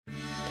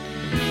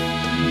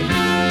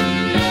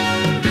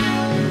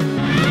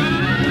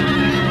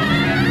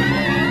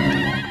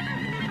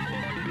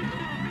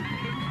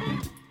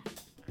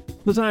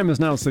The time is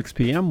now 6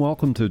 p.m.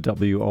 Welcome to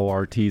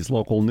WORT's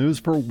local news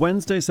for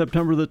Wednesday,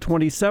 September the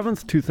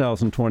 27th,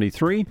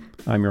 2023.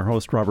 I'm your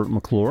host, Robert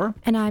McClure.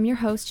 And I'm your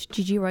host,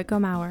 Gigi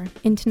Royko-Maurer.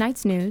 In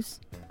tonight's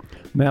news,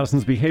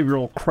 Madison's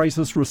Behavioral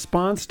Crisis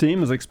Response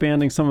Team is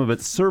expanding some of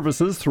its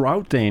services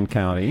throughout Dane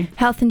County.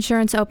 Health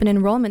insurance open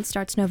enrollment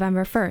starts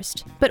November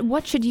 1st. But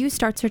what should you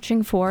start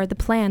searching for the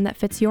plan that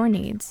fits your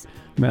needs?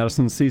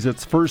 Madison sees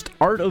its first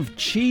Art of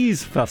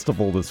Cheese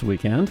festival this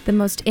weekend. The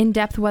most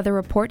in-depth weather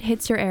report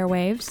hits your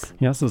airwaves.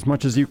 Yes, as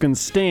much as you can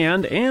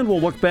stand. And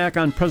we'll look back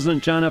on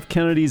President John F.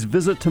 Kennedy's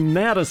visit to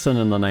Madison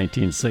in the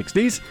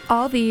 1960s.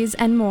 All these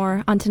and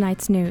more on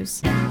tonight's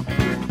news.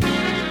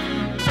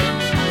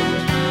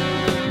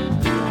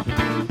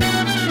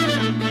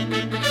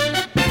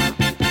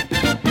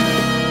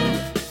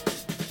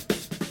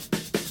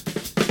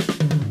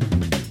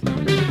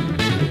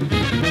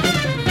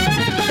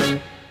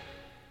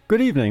 Good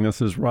evening.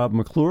 This is Rob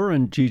McClure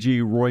and Gigi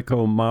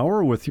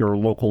Royko-Maurer with your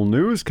local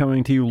news,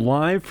 coming to you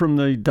live from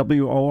the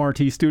WORT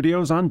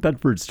studios on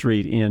Bedford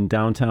Street in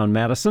downtown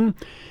Madison.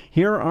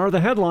 Here are the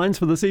headlines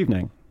for this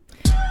evening.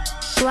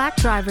 Black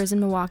drivers in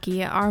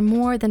Milwaukee are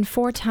more than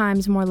 4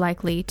 times more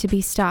likely to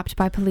be stopped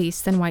by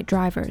police than white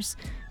drivers.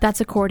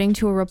 That's according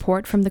to a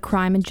report from the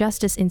Crime and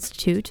Justice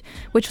Institute,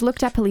 which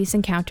looked at police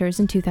encounters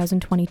in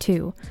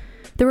 2022.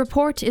 The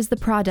report is the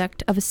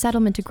product of a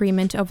settlement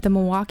agreement over the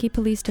Milwaukee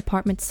Police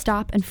Department's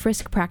stop and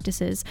frisk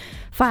practices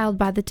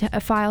filed at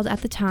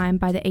the time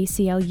by the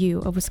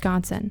ACLU of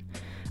Wisconsin.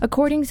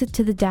 According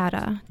to the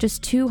data,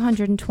 just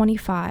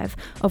 225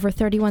 over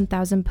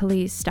 31,000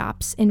 police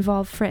stops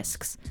involve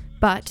frisks,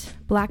 but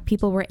black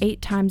people were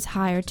 8 times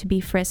higher to be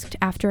frisked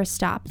after a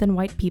stop than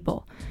white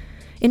people.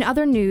 In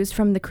other news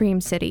from the Cream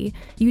City,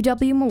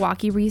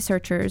 UW-Milwaukee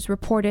researchers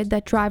reported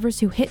that drivers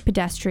who hit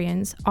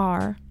pedestrians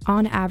are,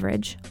 on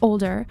average,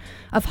 older,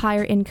 of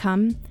higher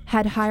income,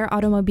 had higher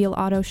automobile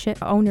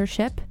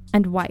ownership,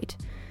 and white.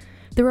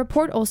 The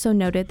report also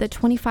noted that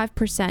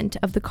 25%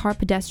 of the car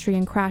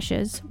pedestrian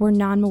crashes were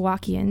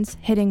non-Milwaukeeans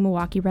hitting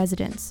Milwaukee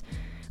residents.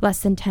 Less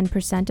than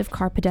 10% of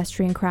car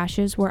pedestrian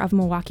crashes were of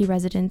Milwaukee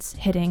residents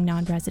hitting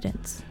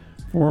non-residents.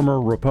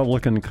 Former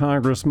Republican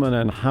Congressman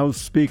and House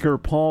Speaker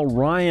Paul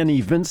Ryan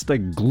evinced a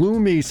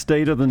gloomy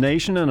state of the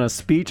nation in a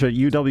speech at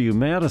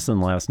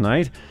UW-Madison last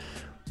night.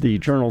 The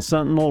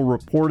Journal-Sentinel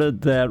reported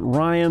that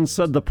Ryan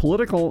said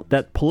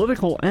that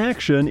political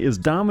action is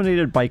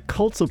dominated by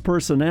cults of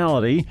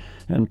personality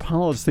and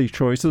policy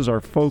choices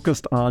are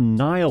focused on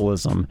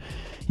nihilism.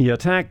 He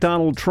attacked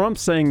Donald Trump,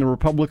 saying the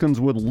Republicans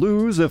would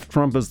lose if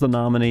Trump is the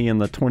nominee in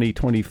the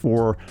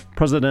 2024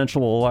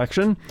 presidential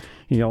election.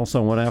 He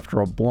also went after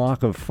a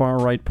block of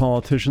far-right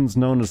politicians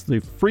known as the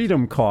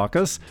Freedom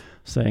Caucus,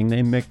 saying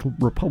they make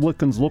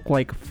Republicans look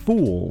like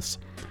fools.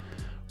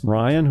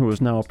 Ryan, who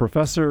is now a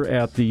professor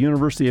at the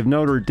University of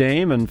Notre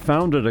Dame and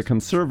founded a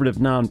conservative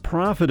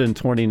nonprofit in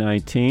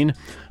 2019,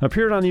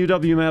 appeared on the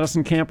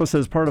UW-Madison campus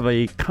as part of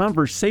a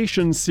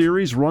conversation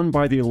series run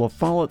by the La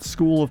Follette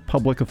School of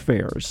Public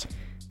Affairs.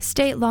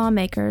 State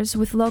lawmakers,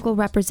 with local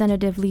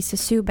representative Lisa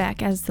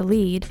Subeck as the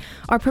lead,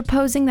 are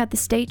proposing that the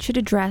state should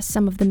address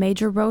some of the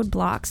major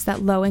roadblocks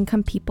that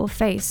low-income people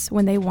face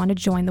when they want to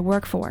join the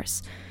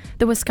workforce.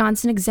 The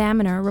Wisconsin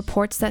Examiner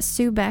reports that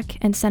Subeck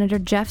and Senator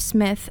Jeff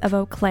Smith of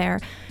Eau Claire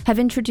have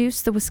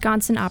introduced the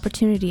Wisconsin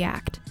Opportunity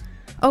Act.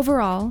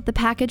 Overall, the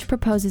package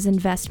proposes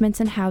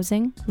investments in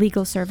housing,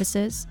 legal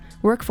services,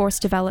 workforce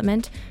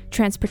development,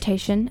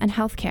 transportation, and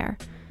health care.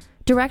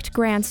 Direct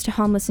grants to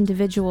homeless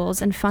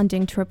individuals and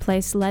funding to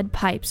replace lead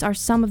pipes are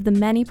some of the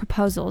many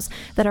proposals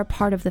that are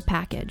part of the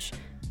package.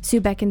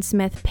 Subeck and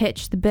Smith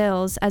pitched the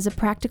bills as a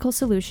practical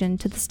solution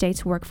to the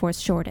state's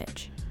workforce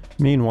shortage.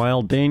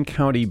 Meanwhile, Dane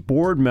County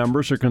board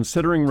members are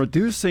considering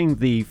reducing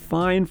the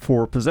fine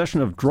for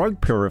possession of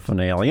drug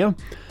paraphernalia.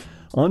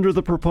 Under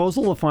the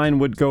proposal, the fine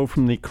would go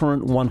from the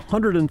current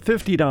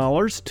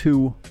 $150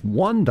 to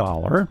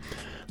 $1.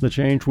 The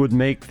change would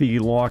make the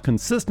law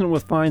consistent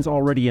with fines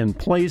already in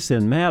place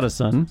in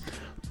Madison.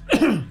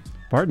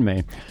 Pardon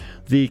me.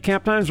 The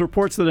Cap Times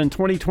reports that in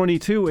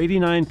 2022,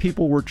 89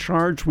 people were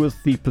charged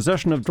with the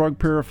possession of drug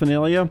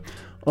paraphernalia.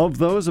 Of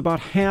those, about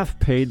half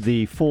paid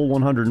the full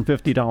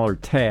 $150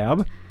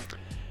 tab.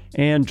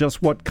 And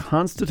just what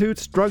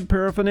constitutes drug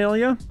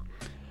paraphernalia?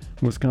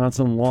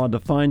 Wisconsin law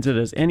defines it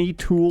as any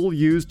tool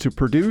used to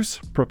produce,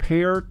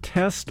 prepare,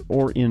 test,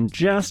 or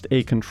ingest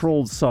a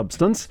controlled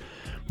substance.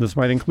 This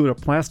might include a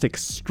plastic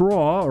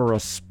straw or a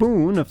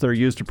spoon if they're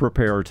used to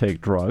prepare or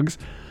take drugs.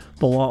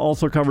 The law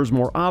also covers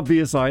more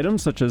obvious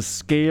items such as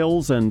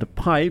scales and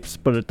pipes,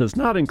 but it does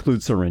not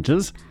include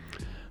syringes.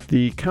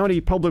 The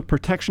County Public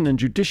Protection and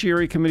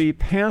Judiciary Committee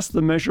passed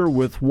the measure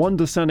with one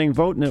dissenting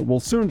vote, and it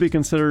will soon be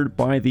considered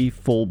by the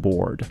full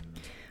board.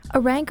 A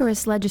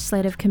rancorous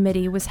legislative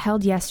committee was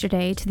held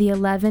yesterday to the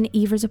 11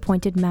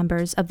 Evers-appointed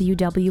members of the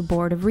UW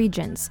Board of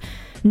Regents.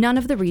 None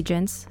of the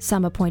regents,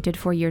 some appointed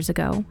 4 years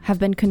ago, have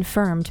been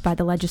confirmed by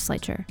the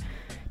legislature.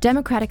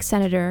 Democratic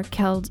Senator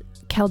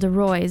Kelda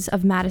Roys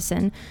of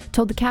Madison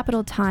told the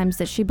Capital Times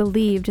that she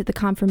believed the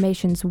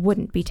confirmations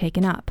wouldn't be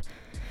taken up.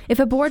 If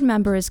a board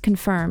member is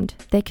confirmed,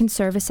 they can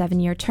serve a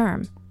 7-year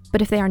term.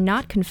 But if they are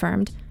not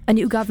confirmed, a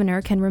new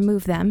governor can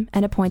remove them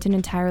and appoint an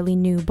entirely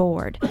new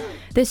board.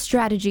 This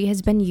strategy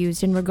has been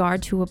used in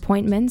regard to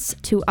appointments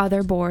to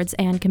other boards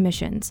and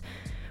commissions.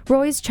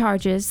 Royce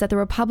charges that the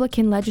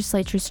Republican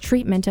legislature's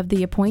treatment of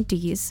the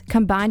appointees,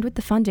 combined with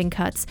the funding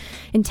cuts,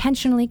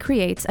 intentionally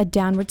creates a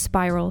downward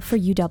spiral for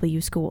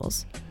UW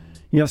schools.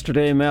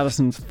 Yesterday,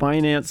 Madison's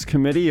Finance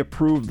Committee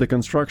approved the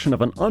construction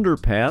of an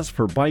underpass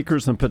for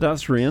bikers and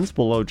pedestrians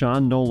below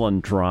John Nolan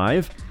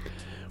Drive.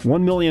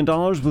 $1 million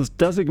was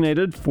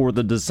designated for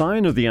the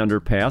design of the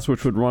underpass,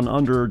 which would run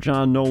under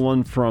John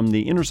Nolan from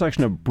the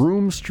intersection of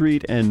Broome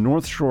Street and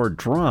North Shore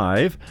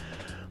Drive.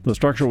 The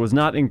structure was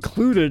not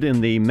included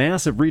in the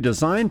massive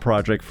redesign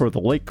project for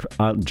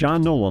the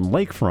John Nolan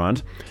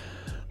lakefront.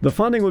 The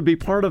funding would be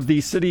part of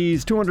the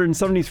city's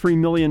 $273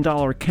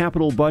 million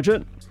capital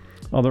budget.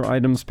 Other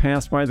items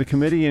passed by the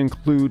committee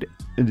include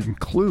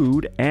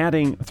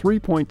adding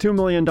 $3.2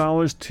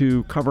 million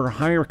to cover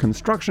higher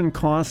construction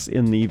costs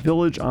in the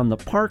Village on the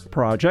Park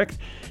project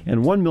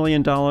and $1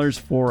 million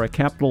for a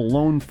capital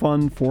loan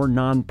fund for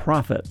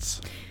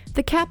nonprofits.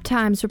 The Cap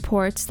Times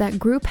reports that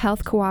Group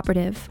Health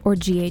Cooperative, or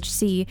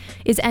GHC,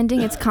 is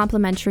ending its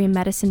complementary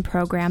medicine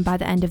program by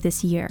the end of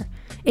this year.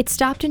 It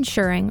stopped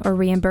insuring or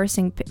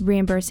reimbursing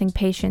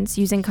patients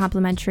using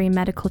complementary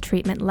medical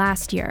treatment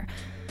last year.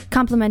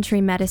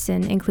 Complementary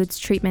medicine includes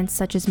treatments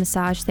such as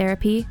massage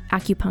therapy,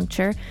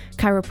 acupuncture,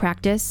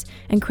 chiropractic,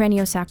 and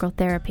craniosacral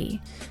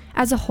therapy.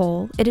 As a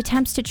whole, it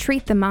attempts to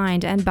treat the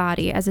mind and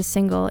body as a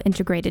single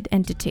integrated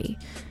entity.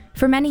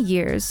 For many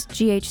years,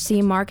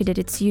 GHC marketed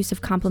its use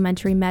of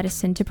complementary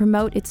medicine to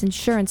promote its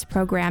insurance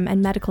program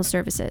and medical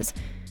services.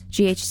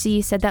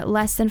 GHC said that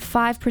less than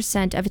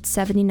 5% of its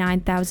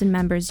 79,000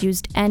 members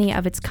used any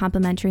of its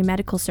complementary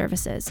medical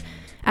services.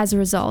 As a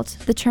result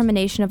of the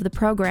termination of the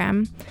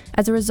program,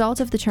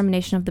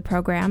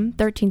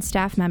 13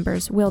 staff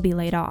members will be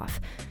laid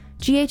off.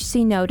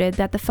 GHC noted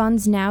that the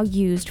funds now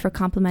used for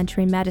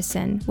complementary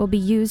medicine will be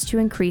used to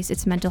increase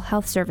its mental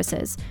health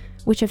services,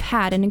 which have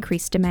had an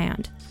increased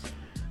demand.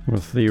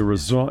 With the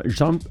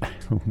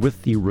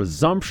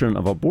resumption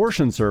of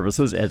abortion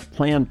services at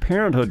Planned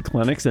Parenthood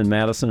clinics in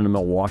Madison and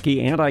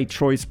Milwaukee,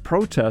 anti-choice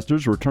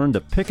protesters returned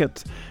to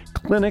picket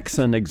clinics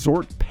and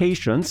exhort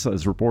patients,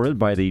 as reported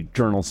by the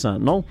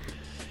Journal-Sentinel.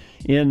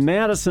 In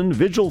Madison,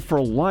 Vigil for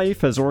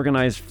Life has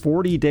organized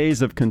 40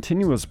 days of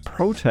continuous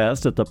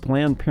protest at the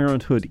Planned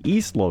Parenthood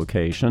East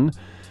location.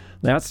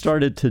 That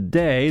started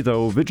today,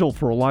 though Vigil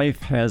for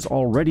Life has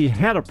already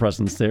had a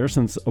presence there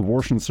since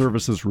abortion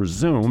services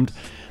resumed.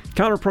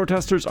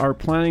 Counter-protesters are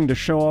planning to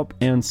show up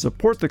and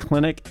support the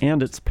clinic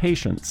and its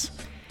patients.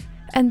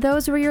 And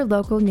those were your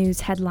local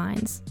news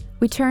headlines.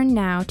 We turn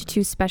now to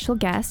two special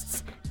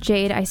guests,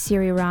 Jade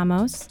Isiri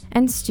Ramos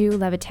and Stu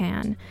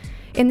Levitan,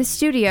 in the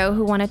studio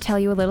who want to tell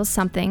you a little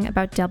something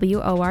about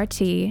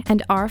WORT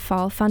and our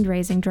fall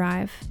fundraising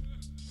drive.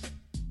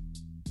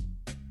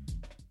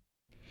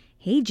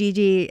 Hey,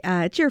 Gigi,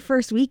 it's your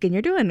first week and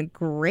you're doing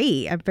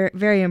great. I'm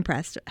very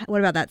impressed. What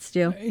about that,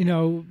 Stu?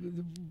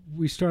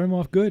 We start them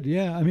off good.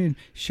 Yeah, I mean,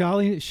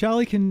 Shally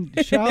can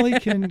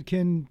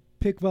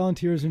pick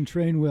volunteers and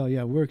train well.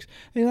 Yeah, it works.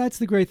 And that's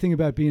the great thing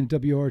about being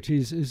at WORT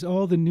is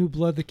all the new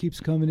blood that keeps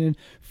coming in,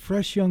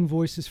 fresh young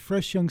voices,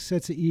 fresh young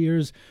sets of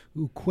ears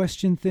who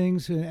question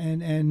things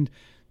and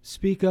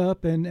speak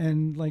up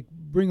and like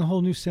bring a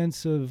whole new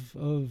sense of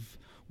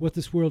what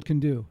this world can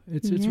do.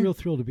 It's a real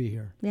thrill to be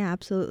here. Yeah,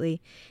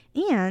 absolutely.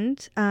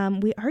 And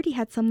we already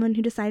had someone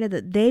who decided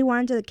that they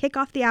wanted to kick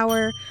off the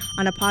hour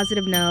on a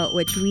positive note,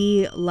 which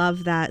we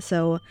love that.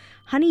 So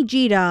Honey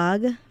G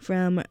Dog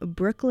from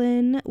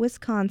Brooklyn,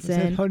 Wisconsin. Is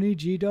that Honey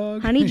G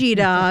Dog? Honey G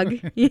Dog,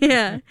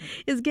 yeah,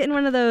 is getting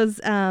one of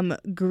those apple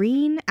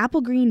green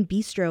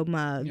bistro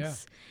mugs. Yeah.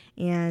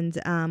 And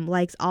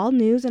likes all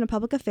news and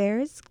public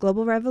affairs,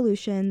 global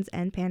revolutions,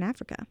 and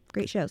Pan-Africa.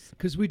 Great shows.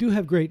 Because we do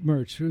have great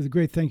merch. The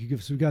great thank you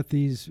gifts. We've got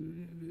these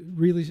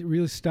really,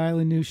 really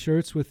styling new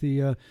shirts with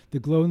the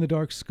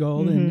glow-in-the-dark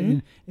skull,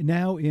 and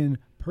now in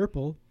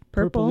purple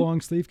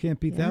long sleeve. Can't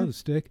beat that with a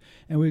stick.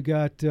 And we've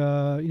got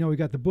we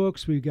got the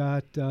books. We've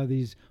got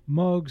these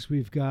mugs.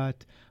 We've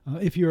got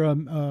if you're a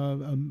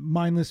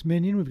mindless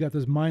minion, we've got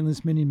those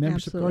mindless minion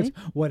membership cards,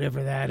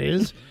 whatever that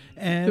is.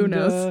 And who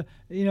knows?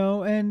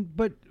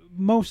 But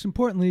most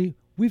importantly,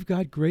 we've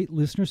got great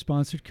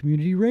listener-sponsored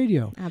community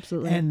radio.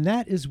 Absolutely. And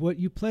that is what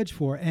you pledge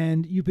for.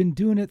 And you've been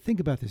doing it.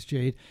 Think about this,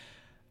 Jade.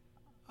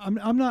 I'm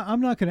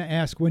not going to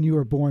ask when you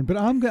were born, but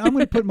I'm going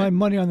to put my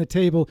money on the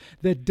table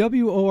that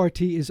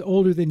WORT is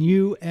older than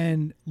you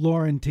and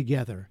Lauren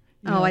together.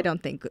 I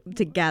don't think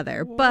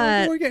together,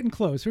 but we're getting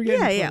close. We're getting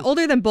close. Yeah,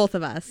 older than both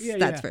of us.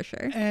 That's for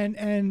sure. And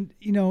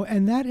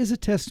and that is a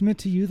testament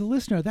to you, the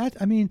listener.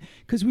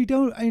 Because we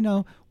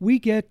don't,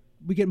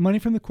 we get money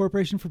from the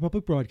Corporation for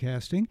Public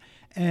Broadcasting,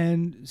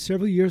 and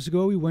several years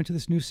ago we went to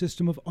this new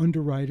system of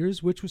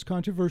underwriters, which was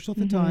controversial at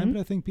the time,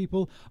 but I think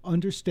people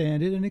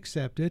understand it and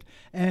accept it.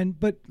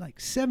 But like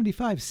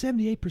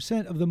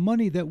 78% of the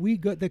money that we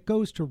got that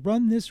goes to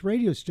run this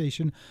radio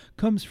station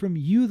comes from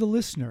you, the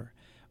listener.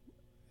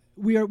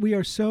 we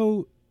are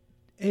so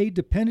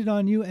dependent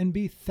on you, and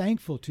B,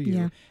 thankful to you.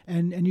 Yeah.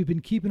 And you've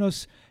been keeping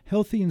us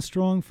healthy and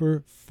strong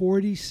for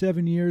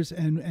 47 years,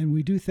 and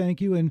we do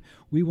thank you, and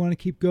we want to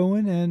keep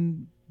going,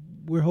 and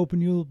we're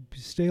hoping you'll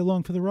stay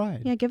along for the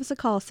ride. Yeah, give us a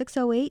call,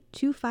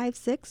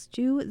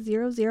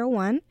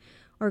 608-256-2001,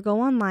 or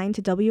go online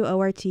to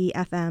wortfm.org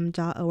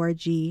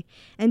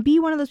and be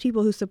one of those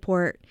people who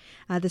support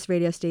this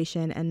radio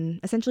station and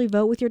essentially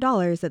vote with your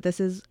dollars that this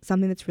is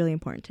something that's really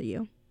important to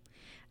you.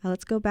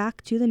 Let's go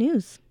back to the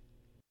news.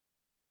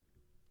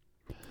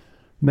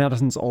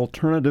 Madison's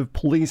Alternative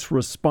Police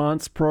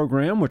Response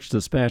Program, which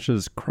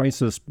dispatches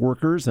crisis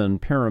workers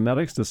and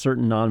paramedics to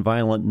certain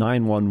nonviolent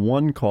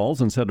 911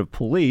 calls instead of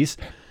police,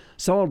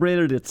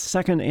 celebrated its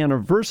second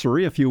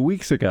anniversary a few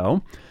weeks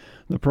ago.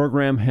 The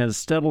program has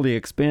steadily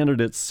expanded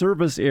its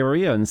service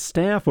area and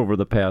staff over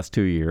the past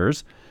 2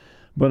 years,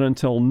 but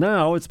until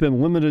now it's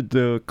been limited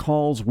to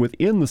calls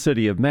within the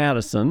city of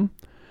Madison.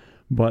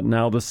 But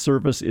now the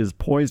service is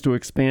poised to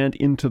expand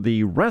into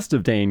the rest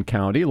of Dane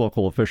County,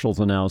 local officials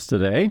announced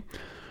today.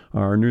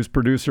 Our news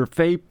producer,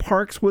 Faye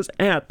Parks, was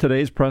at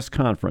today's press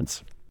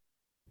conference.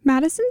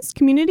 Madison's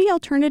Community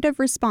Alternative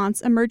Response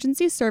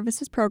Emergency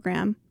Services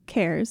Program,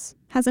 CARES,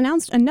 has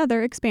announced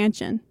another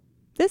expansion,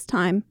 this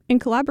time in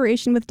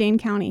collaboration with Dane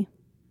County.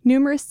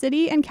 Numerous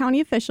city and county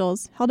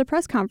officials held a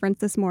press conference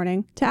this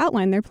morning to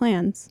outline their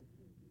plans.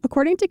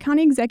 According to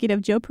County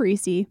Executive Joe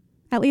Parisi,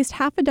 at least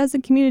half a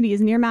dozen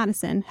communities near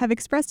Madison have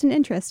expressed an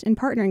interest in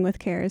partnering with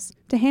CARES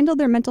to handle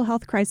their mental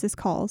health crisis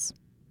calls.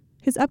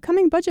 His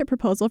upcoming budget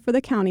proposal for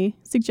the county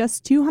suggests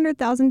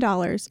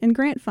 $200,000 in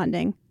grant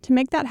funding to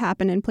make that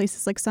happen in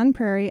places like Sun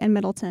Prairie and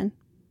Middleton.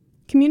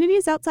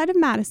 Communities outside of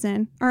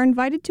Madison are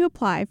invited to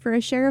apply for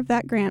a share of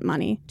that grant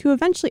money to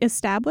eventually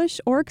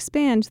establish or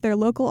expand their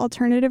local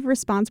alternative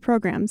response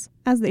programs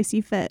as they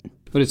see fit.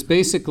 But it's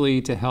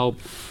basically to help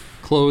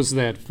close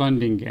that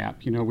funding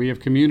gap. We have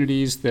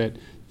communities that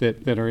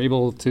are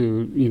able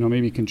to,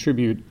 maybe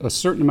contribute a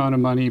certain amount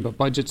of money, but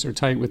budgets are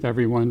tight with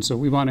everyone, so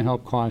we want to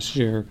help cost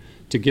share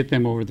to get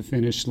them over the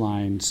finish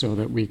line so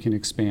that we can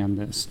expand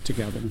this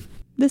together.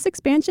 This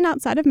expansion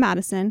outside of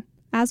Madison,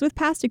 as with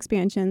past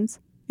expansions,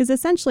 is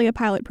essentially a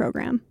pilot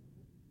program.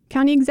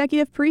 County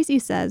Executive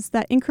Parisi says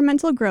that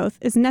incremental growth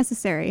is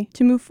necessary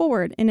to move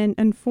forward in an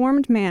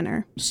informed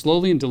manner.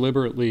 Slowly and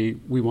deliberately,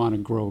 we want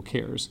to grow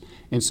CARES.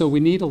 And so we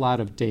need a lot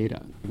of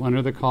data. When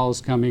are the calls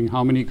coming?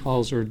 How many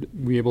calls are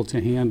we able to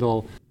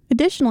handle?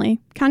 Additionally,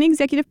 County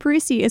Executive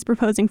Parisi is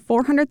proposing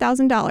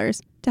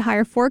 $400,000 to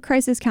hire 4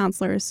 crisis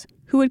counselors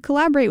who would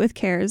collaborate with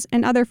CARES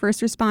and other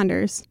first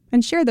responders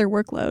and share their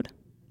workload.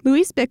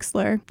 Luis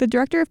Bixler, the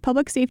Director of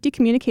Public Safety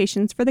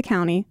Communications for the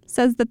county,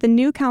 says that the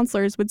new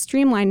counselors would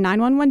streamline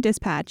 911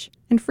 dispatch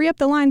and free up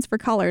the lines for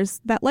callers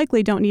that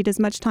likely don't need as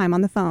much time on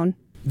the phone.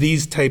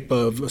 These type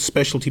of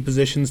specialty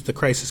positions, the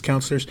crisis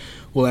counselors,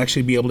 will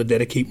actually be able to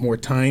dedicate more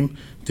time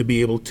to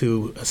be able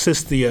to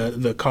assist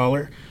the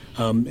caller,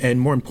 and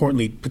more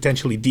importantly,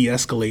 potentially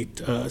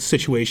de-escalate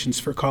situations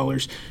for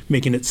callers,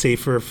 making it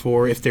safer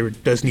for, if there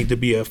does need to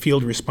be a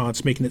field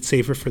response, making it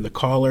safer for the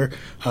caller,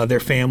 their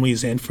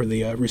families, and for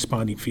the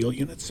responding field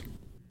units.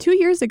 2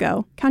 years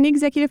ago, County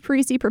Executive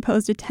Parisi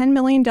proposed a $10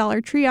 million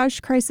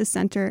triage crisis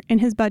center in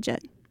his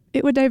budget.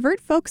 It would divert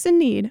folks in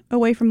need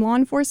away from law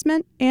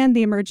enforcement and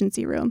the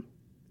emergency room.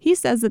 He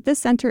says that this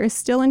center is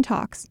still in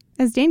talks,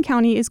 as Dane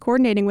County is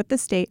coordinating with the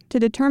state to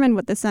determine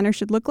what the center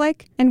should look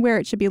like and where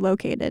it should be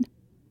located.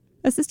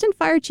 Assistant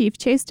Fire Chief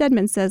Chase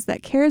Stedman says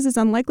that CARES is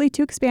unlikely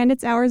to expand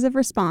its hours of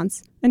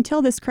response until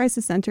this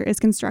crisis center is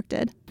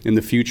constructed. In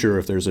the future,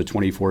 if there's a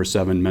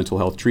 24/7 mental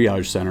health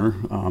triage center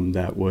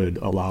that would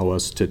allow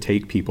us to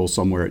take people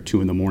somewhere at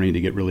 2 a.m.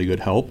 to get really good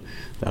help,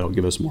 that'll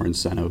give us more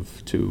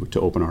incentive to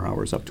open our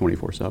hours up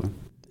 24/7.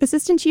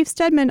 Assistant Chief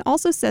Stedman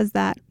also says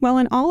that, while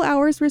an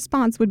all-hours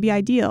response would be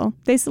ideal,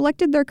 they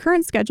selected their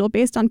current schedule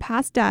based on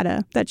past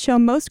data that show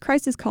most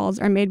crisis calls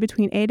are made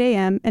between 8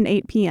 a.m. and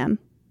 8 p.m.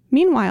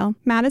 Meanwhile,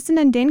 Madison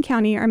and Dane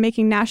County are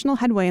making national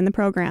headway in the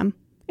program.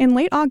 In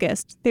late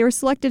August, they were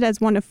selected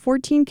as one of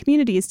 14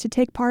 communities to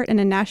take part in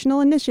a national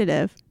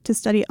initiative to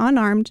study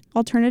unarmed,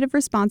 alternative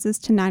responses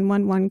to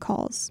 911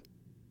 calls.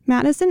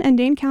 Madison and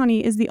Dane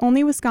County is the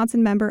only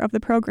Wisconsin member of the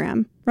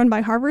program, run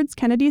by Harvard's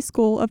Kennedy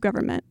School of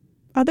Government.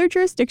 Other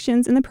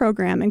jurisdictions in the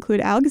program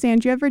include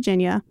Alexandria,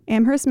 Virginia,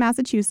 Amherst,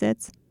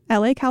 Massachusetts,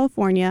 LA,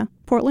 California,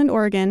 Portland,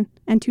 Oregon,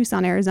 and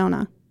Tucson,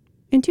 Arizona.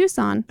 In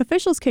Tucson,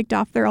 officials kicked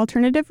off their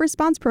alternative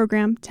response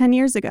program 10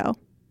 years ago.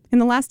 In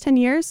the last 10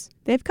 years,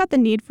 they've cut the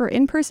need for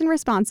in-person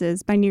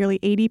responses by nearly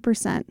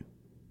 80%.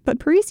 But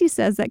Parisi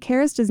says that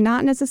CARES does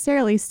not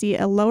necessarily see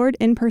a lowered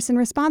in-person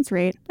response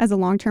rate as a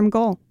long-term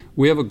goal.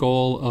 We have a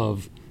goal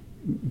of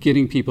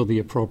getting people the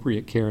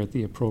appropriate care at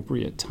the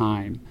appropriate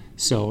time.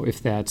 So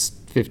if that's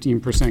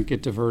 15%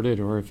 get diverted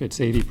or if it's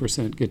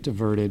 80% get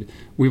diverted,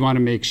 we want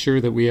to make sure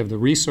that we have the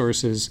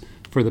resources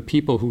for the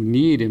people who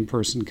need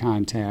in-person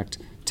contact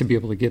to be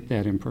able to get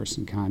that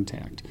in-person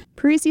contact.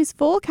 Parisi's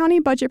full county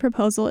budget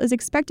proposal is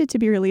expected to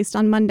be released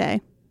on Monday.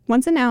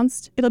 Once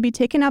announced, it'll be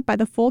taken up by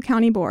the full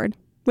county board.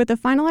 with a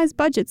finalized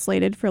budget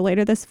slated for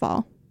later this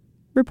fall.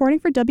 Reporting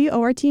for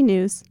WORT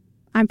News,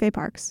 I'm Faye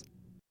Parks.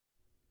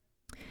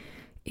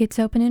 It's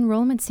open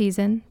enrollment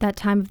season, that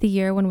time of the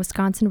year when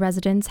Wisconsin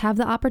residents have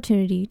the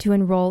opportunity to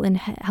enroll in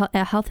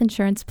a health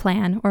insurance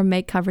plan or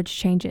make coverage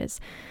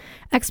changes.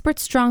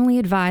 Experts strongly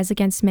advise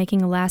against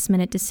making a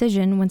last-minute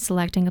decision when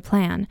selecting a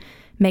plan.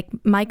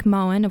 Mike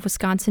Moen of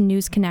Wisconsin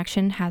News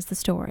Connection has the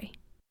story.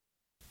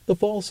 The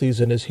fall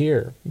season is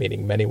here,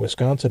 meaning many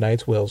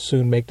Wisconsinites will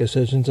soon make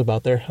decisions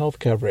about their health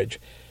coverage.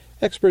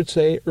 Experts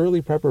say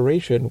early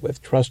preparation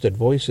with trusted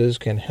voices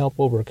can help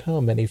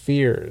overcome any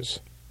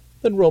fears.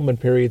 The enrollment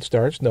period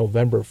starts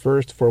November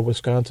 1st for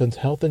Wisconsin's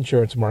health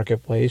insurance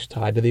marketplace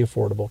tied to the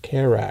Affordable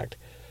Care Act.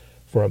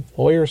 For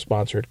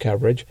employer-sponsored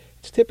coverage,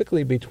 it's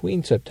typically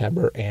between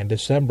September and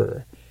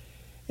December.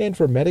 And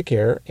for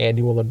Medicare,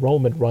 annual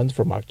enrollment runs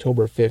from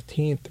October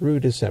 15th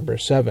through December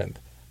 7th.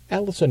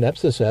 Allison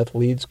Epsiseth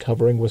leads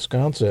Covering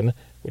Wisconsin,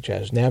 which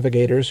has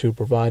navigators who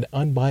provide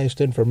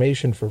unbiased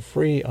information for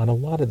free on a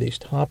lot of these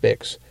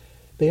topics.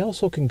 They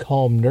also can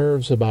calm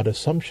nerves about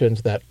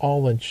assumptions that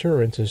all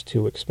insurance is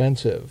too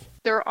expensive.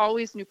 There are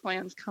always new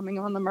plans coming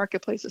on the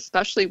marketplace,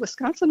 especially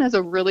Wisconsin has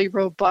a really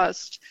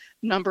robust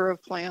number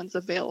of plans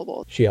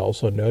available. She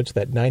also notes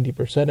that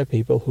 90% of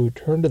people who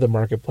turn to the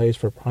marketplace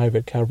for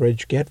private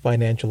coverage get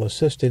financial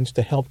assistance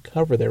to help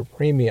cover their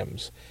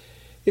premiums.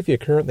 If you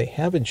currently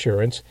have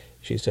insurance,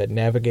 she said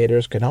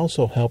navigators can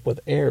also help with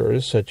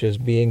errors such as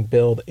being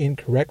billed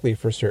incorrectly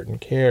for certain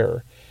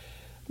care.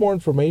 More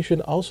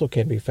information also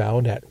can be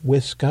found at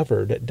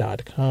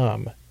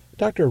wiscovered.com.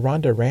 Dr.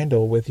 Rhonda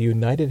Randall with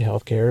United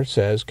Healthcare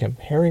says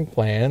comparing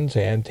plans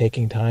and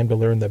taking time to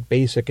learn the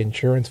basic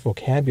insurance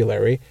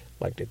vocabulary,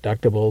 like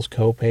deductibles,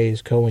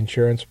 copays,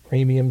 coinsurance,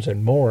 premiums,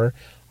 and more,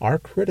 are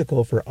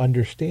critical for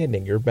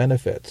understanding your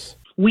benefits.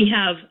 We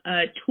have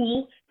a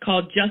tool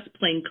called Just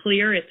Plain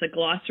Clear. It's a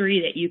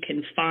glossary that you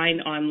can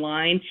find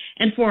online.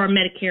 And for our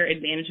Medicare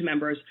Advantage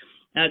members,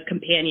 a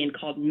companion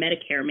called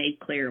Medicare Made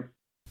Clear.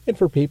 And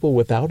for people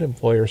without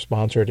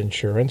employer-sponsored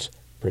insurance,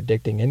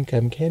 predicting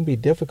income can be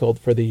difficult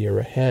for the year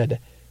ahead.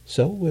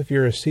 So if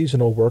you're a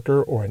seasonal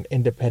worker or an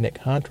independent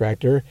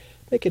contractor,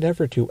 make an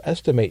effort to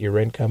estimate your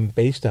income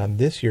based on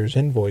this year's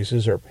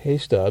invoices or pay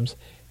stubs,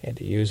 and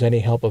to use any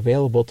help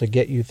available to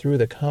get you through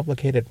the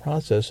complicated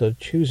process of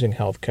choosing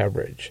health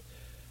coverage.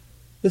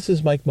 This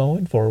is Mike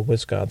Moen for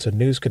Wisconsin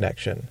News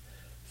Connection.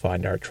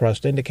 Find our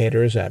trust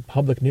indicators at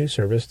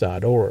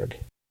publicnewsservice.org.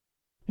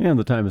 And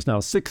the time is now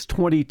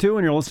 6:22,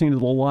 and you're listening to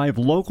the live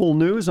local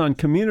news on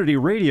community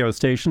radio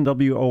station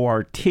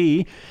WORT.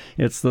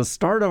 It's the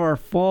start of our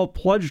fall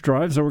pledge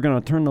drive, so we're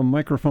going to turn the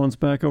microphones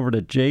back over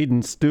to Jade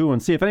and Stu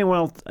and see if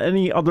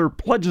any other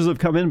pledges have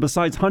come in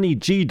besides Honey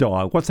G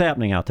Dog. What's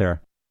happening out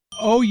there?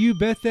 Oh, you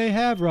bet they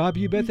have, Rob.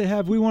 You bet they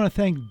have. We want to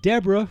thank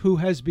Deborah, who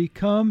has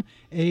become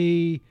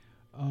a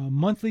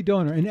monthly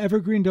donor, an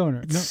evergreen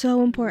donor.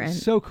 So important.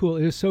 So cool.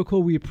 It is so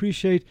cool. We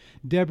appreciate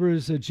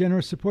Deborah's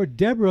generous support.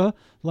 Deborah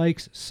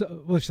likes, she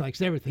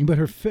likes everything, but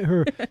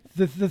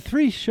the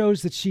three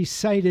shows that she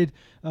cited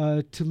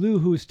to Lou,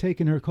 who has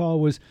taken her call,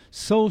 was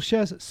Soul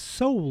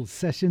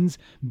Sessions,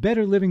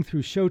 Better Living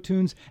Through Show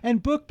Tunes,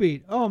 and Book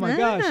Beat. Oh my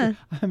gosh,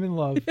 I'm in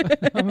love.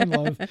 I'm in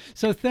love.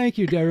 So thank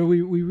you, Deborah.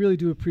 We really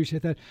do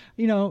appreciate that.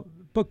 You know,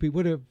 Book Beat,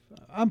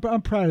 I'm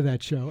proud of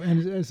that show.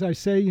 And as I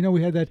say, you know,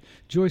 we had that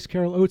Joyce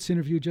Carol Oates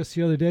interview just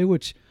the other day,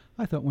 which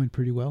I thought went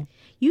pretty well.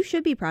 You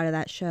should be proud of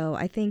that show.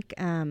 I think,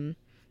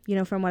 you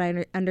know, from what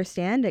I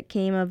understand, it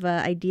came of an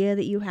idea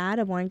that you had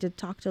of wanting to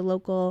talk to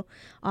local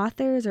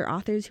authors or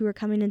authors who are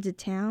coming into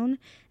town,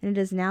 and it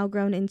has now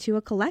grown into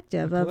a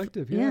collective.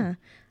 A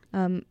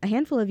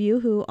handful of you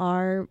who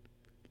are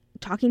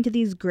talking to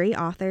these great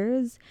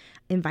authors,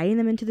 inviting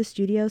them into the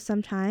studio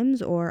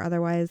sometimes, or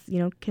otherwise, you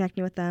know,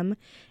 connecting with them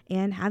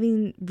and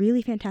having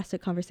really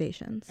fantastic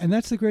conversations. And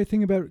that's the great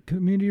thing about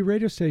community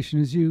radio station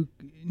is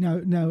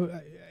now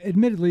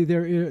admittedly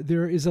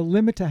there is a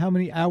limit to how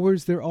many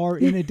hours there are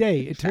in a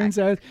day. It turns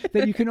out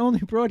that you can only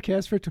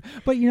broadcast for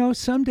but you know,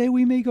 someday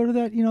we may go to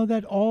that, you know,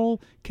 that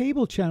all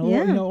cable channel,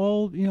 or,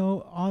 all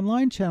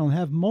online channel and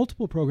have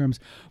multiple programs.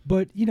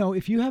 But you know,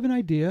 if you have an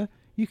idea,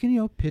 you can, you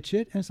know, pitch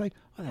it, and it's like,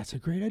 oh, that's a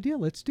great idea.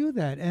 Let's do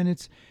that. And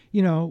it's,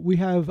 you know, we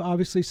have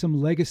obviously some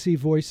legacy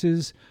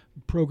voices,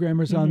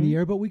 programmers on the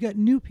air, but we got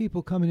new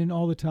people coming in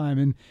all the time.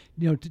 And,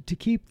 you know, to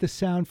keep the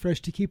sound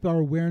fresh, to keep our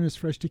awareness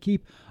fresh, to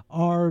keep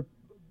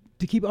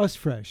us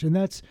fresh. And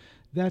that's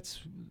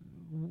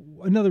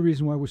another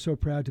reason why we're so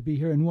proud to be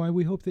here, and why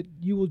we hope that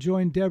you will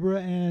join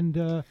Deborah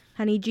and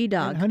Honey G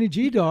Dog.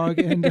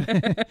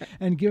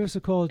 And give us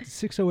a call at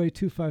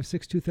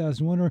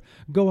 608-256-2001, or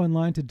go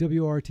online to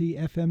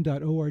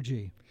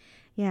WRTFM.org.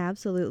 Yeah,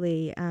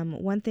 absolutely.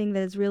 One thing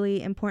that is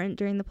really important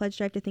during the pledge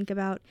drive to think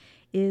about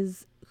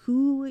is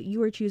who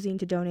you are choosing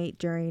to donate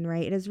during,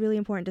 right? It is really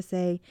important to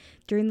say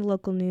during the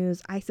local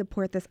news, I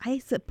support this. I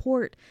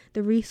support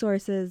the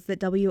resources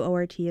that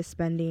WORT is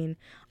spending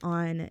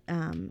on,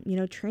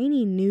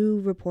 training new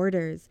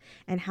reporters,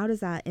 and how does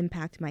that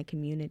impact my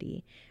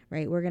community,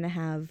 right? We're going to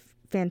have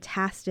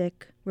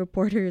fantastic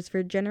reporters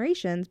for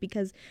generations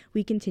because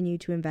we continue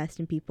to invest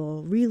in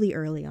people really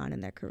early on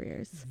in their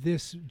careers.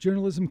 This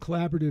journalism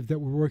collaborative that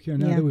we're working on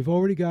now, that we've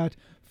already got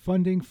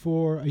funding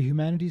for a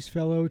humanities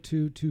fellow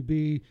to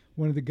be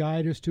one of the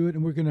guiders to it,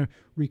 and we're going to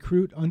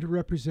recruit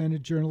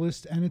underrepresented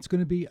journalists, and it's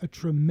going to be a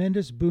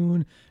tremendous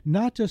boon,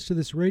 not just to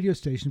this radio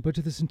station, but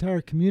to this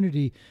entire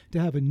community, to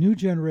have a new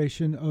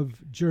generation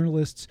of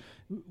journalists,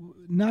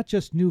 not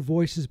just new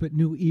voices, but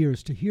new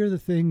ears, to hear the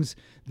things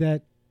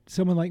that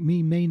someone like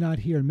me may not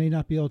hear, may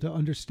not be able to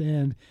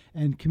understand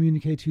and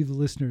communicate to the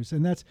listeners.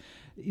 And that's,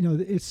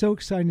 it's so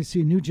exciting to see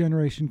a new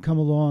generation come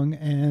along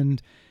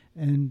and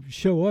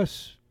show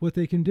us what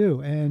they can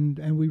do. And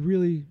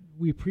we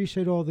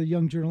appreciate all the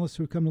young journalists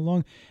who are coming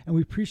along, and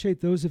we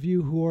appreciate those of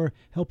you who are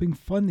helping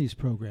fund these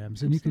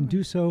programs. And you can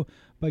do so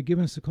by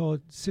giving us a call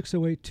at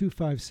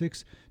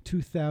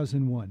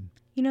 608-256-2001.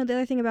 The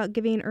other thing about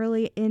giving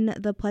early in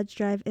the pledge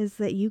drive is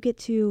that you get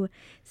to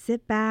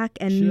sit back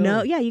and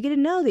you get to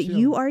know that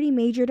you already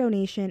made your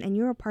donation and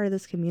you're a part of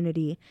this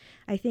community.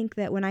 I think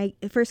that when I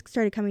first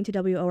started coming to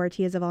WORT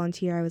as a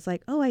volunteer, I was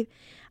like,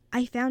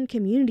 I found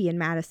community in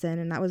Madison,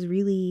 and that was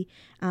really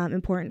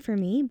important for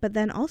me. But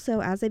then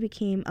also, as I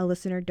became a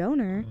listener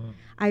donor,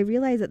 I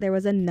realized that there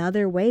was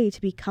another way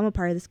to become a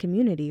part of this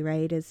community,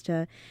 right? Is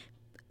to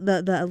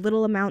the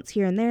little amounts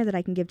here and there that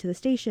I can give to the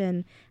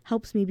station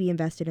helps me be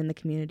invested in the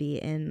community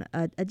in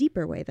a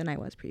deeper way than I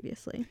was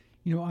previously.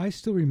 I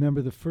still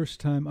remember the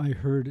first time I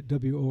heard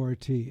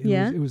WORT.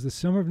 It was the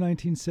summer of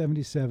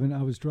 1977.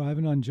 I was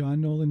driving on John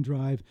Nolan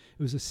Drive.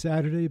 It was a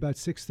Saturday, about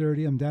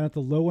 6:30. I'm down at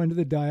the low end of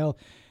the dial.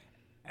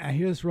 I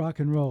hear this rock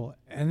and roll,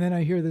 and then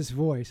I hear this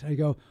voice. I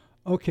go,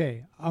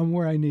 okay, I'm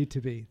where I need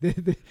to be.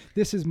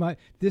 This is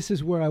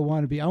where I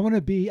want to be. I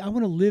want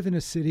to live in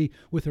a city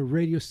with a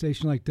radio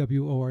station like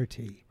WORT.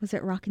 Was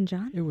it Rock and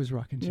John? It was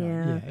Rock and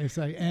John. Yeah. It's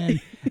like,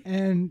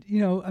 and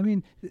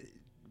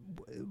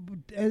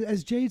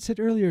as Jade said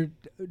earlier,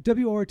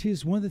 WORT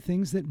is one of the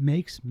things that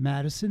makes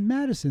Madison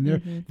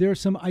Madison. There are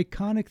some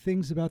iconic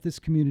things about this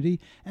community,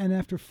 and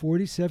after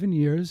 47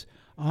 years,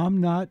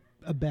 I'm not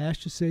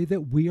abashed to say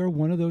that we are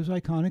one of those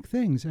iconic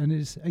things. And it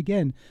is,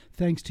 again,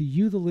 thanks to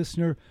you, the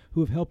listener,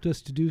 who have helped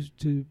us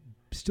to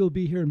still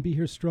be here and be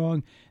here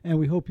strong. And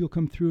we hope you'll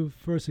come through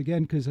for us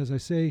again, because, as I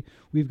say,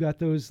 we've got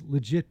those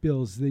legit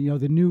bills, the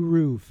new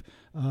roof,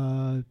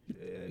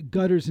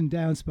 gutters and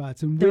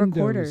downspouts, and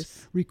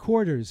windows,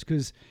 recorders,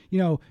 because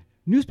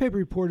newspaper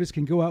reporters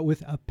can go out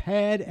with a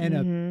pad and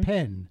a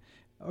pen.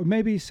 Or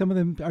maybe some of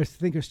them are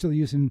still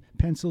using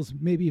pencils,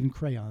 maybe even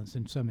crayons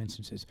in some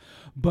instances.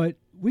 But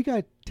we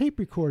got tape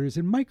recorders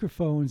and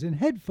microphones and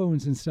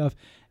headphones and stuff.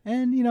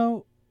 And,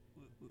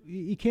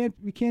 we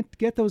can't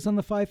get those on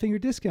the 5-finger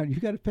discount. You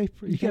got to pay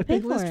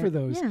list for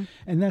those. Yeah.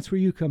 And that's where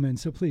you come in.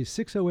 So please,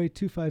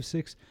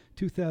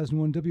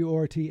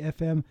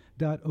 608-256-2001,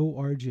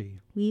 WORTFM.org.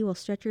 We will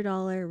stretch your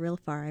dollar real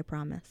far, I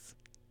promise.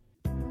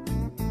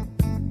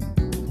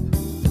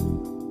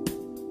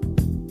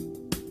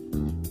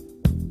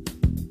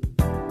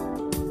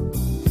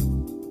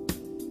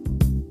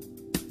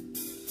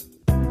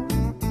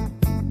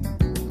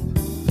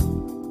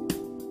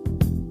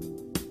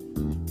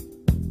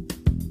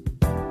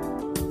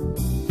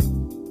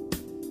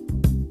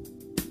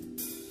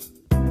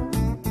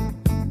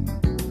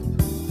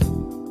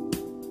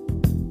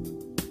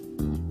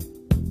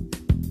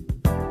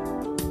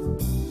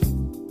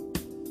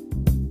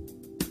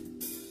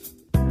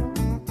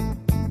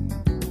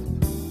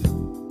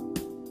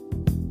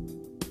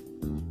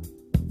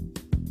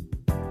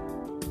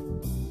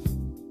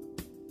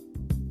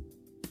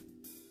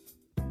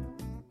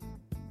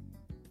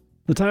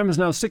 The time is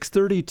now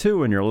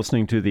 6:32, and you're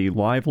listening to the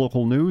live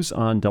local news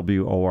on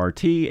WORT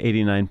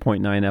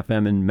 89.9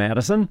 FM in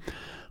Madison.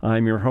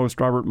 I'm your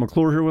host, Robert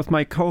McClure, here with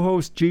my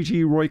co-host,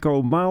 Gigi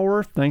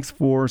Royko-Maurer. Thanks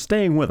for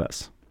staying with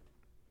us.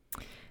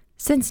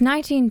 Since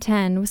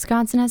 1910,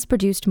 Wisconsin has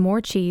produced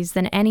more cheese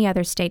than any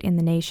other state in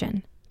the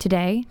nation.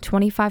 Today,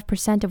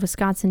 25% of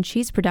Wisconsin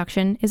cheese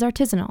production is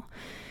artisanal.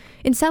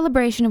 In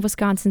celebration of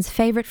Wisconsin's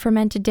favorite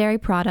fermented dairy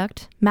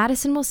product,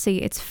 Madison will see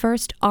its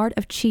first Art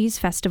of Cheese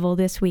Festival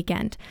this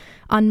weekend.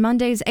 On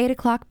Monday's 8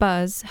 o'clock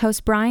buzz,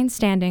 host Brian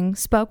Standing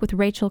spoke with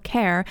Rachel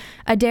Kerr,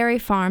 a Dairy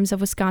Farms of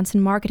Wisconsin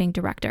marketing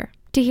director,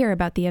 to hear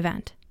about the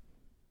event.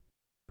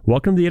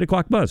 Welcome to the 8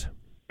 o'clock buzz.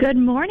 Good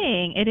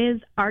morning. It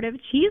is Art of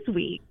Cheese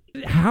Week.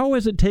 How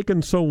has it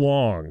taken so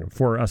long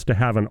for us to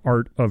have an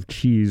Art of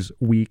Cheese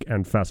Week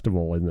and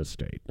festival in this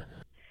state?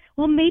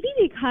 Well, maybe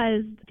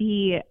because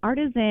the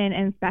artisan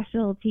and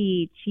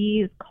specialty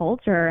cheese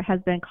culture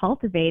has been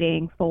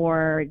cultivating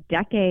for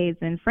decades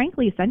and,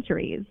 frankly,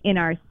 centuries in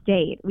our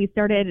state. We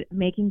started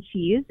making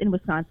cheese in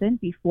Wisconsin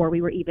before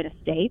we were even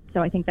a state,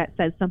 so I think that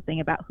says something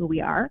about who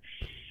we are.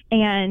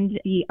 And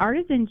the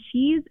artisan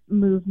cheese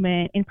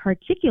movement in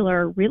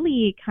particular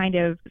really kind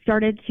of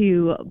started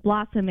to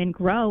blossom and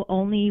grow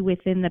only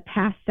within the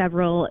past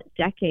several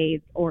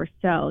decades or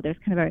so. There's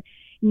kind of a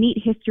neat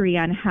history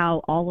on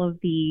how all of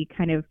the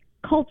kind of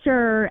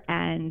culture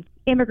and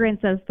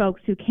immigrants of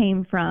folks who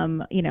came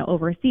from,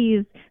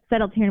 overseas,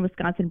 settled here in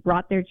Wisconsin,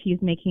 brought their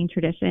cheese-making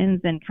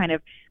traditions and kind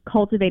of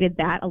cultivated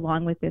that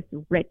along with this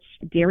rich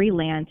dairy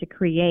land to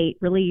create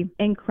really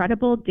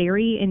incredible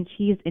dairy and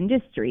cheese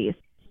industries.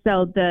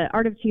 So the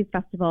Art of Cheese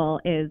Festival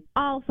is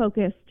all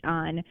focused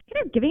on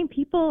kind of giving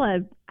people a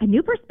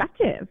new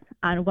perspective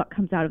on what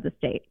comes out of the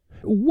state.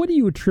 What do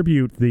you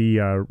attribute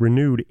the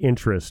renewed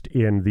interest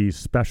in these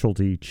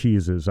specialty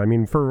cheeses? I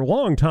mean, for a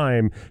long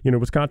time,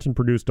 Wisconsin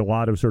produced a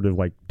lot of sort of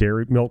like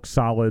dairy milk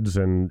solids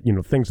and,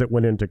 things that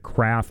went into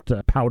craft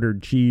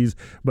powdered cheese.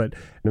 But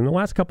in the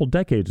last couple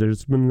decades,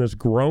 there's been this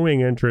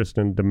growing interest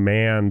and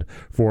demand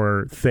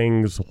for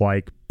things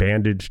like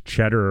bandaged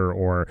cheddar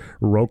or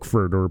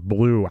Roquefort or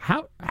Blue.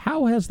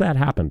 How has that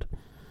happened?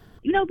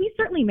 We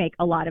certainly make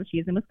a lot of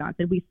cheese in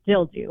Wisconsin. We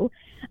still do.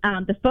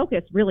 The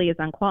focus really is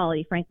on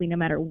quality, frankly, no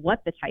matter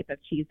what the type of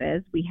cheese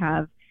is. We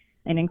have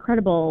an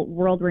incredible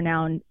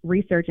world-renowned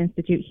research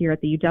institute here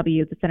at the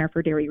UW, the Center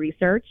for Dairy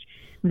Research,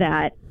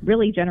 that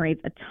really generates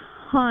a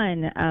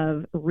ton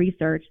of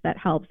research that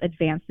helps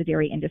advance the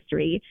dairy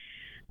industry.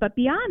 But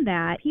beyond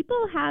that,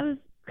 people have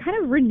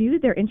kind of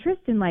renewed their interest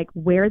in like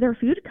where their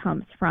food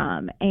comes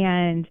from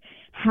and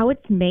how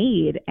it's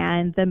made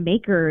and the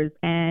makers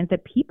and the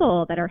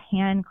people that are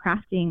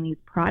handcrafting these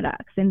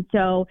products. And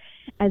so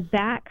as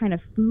that kind of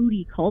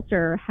foodie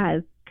culture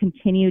has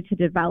continued to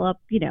develop,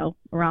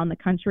 around the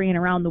country and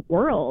around the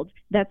world,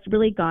 that's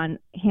really gone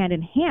hand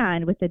in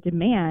hand with the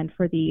demand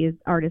for these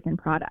artisan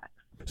products.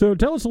 So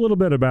tell us a little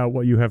bit about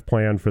what you have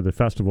planned for the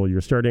festival.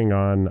 You're starting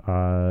on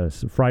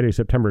Friday,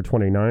 September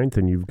 29th,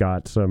 and you've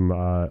got some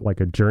like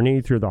a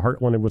journey through the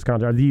heartland of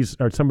Wisconsin.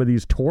 Are some of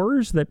these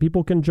tours that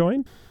people can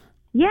join?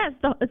 Yes,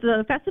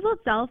 the festival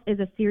itself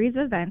is a series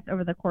of events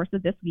over the course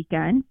of this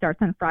weekend.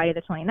 Starts on Friday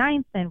the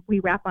 29th, and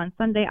we wrap on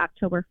Sunday,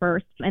 October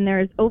 1st. And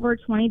there's over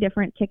 20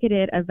 different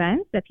ticketed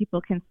events that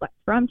people can select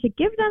from to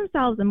give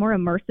themselves a more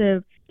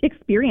immersive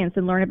experience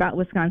and learn about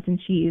Wisconsin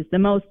cheese. The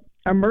most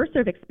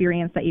immersive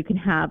experience that you can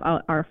have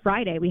are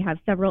Friday. We have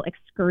several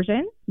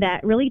excursions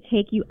that really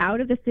take you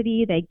out of the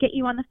city. They get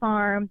you on the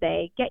farm.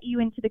 They get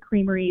you into the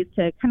creameries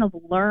to kind of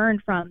learn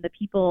from the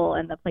people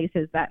and the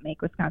places that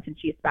make Wisconsin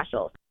cheese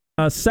special.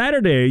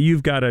 Saturday,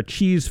 you've got a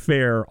cheese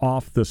fair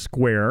off the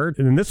square.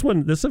 And this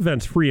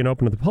event's free and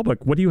open to the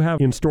public. What do you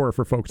have in store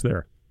for folks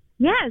there?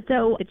 Yeah,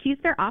 so the Cheese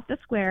Fair Off the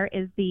Square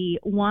is the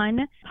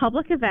one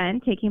public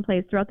event taking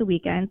place throughout the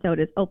weekend. So it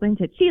is open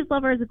to cheese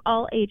lovers of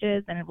all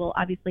ages, and it will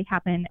obviously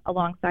happen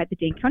alongside the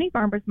Dane County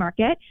Farmers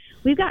Market.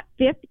 We've got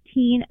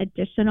 15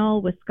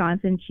 additional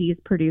Wisconsin cheese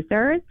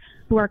producers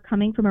who are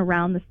coming from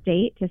around the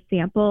state to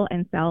sample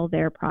and sell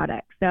their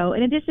products. So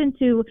in addition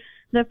to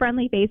the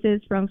friendly faces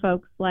from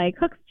folks like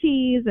Hook's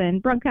Cheese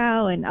and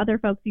Brunkow and other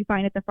folks you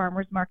find at the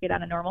farmers market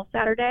on a normal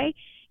Saturday,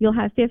 you'll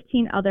have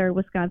 15 other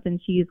Wisconsin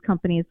cheese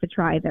companies to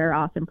try their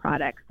awesome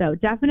products. So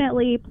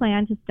definitely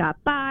plan to stop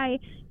by,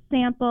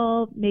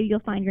 sample. Maybe you'll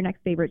find your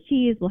next favorite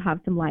cheese. We'll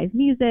have some live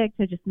music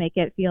to just make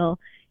it feel,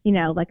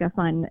 like a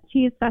fun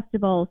cheese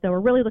festival. So we're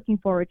really looking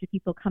forward to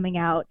people coming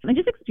out and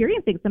just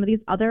experiencing some of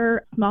these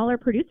other smaller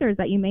producers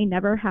that you may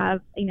never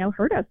have,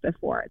 heard of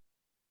before.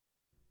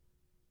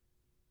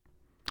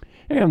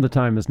 And the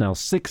time is now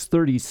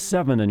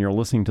 6:37, and you're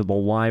listening to the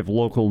live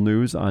local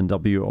news on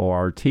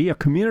WORT, a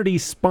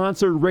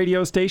community-sponsored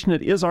radio station.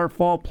 It is our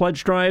fall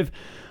pledge drive,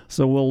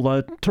 so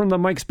we'll turn the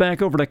mics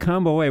back over to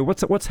Combo A.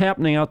 What's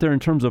happening out there in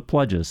terms of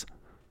pledges?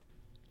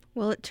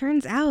 Well, it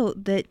turns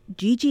out that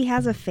Gigi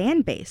has a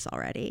fan base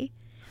already.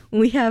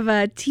 We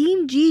have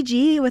Team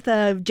Gigi with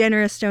a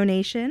generous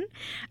donation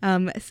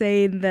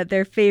saying that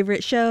their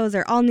favorite shows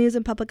are All News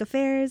and Public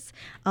Affairs,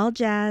 All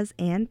Jazz,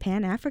 and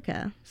Pan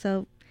Africa.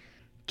 So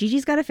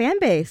Gigi's got a fan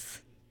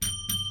base.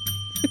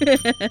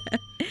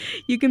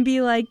 You can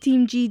be like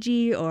Team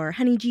Gigi or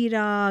Honey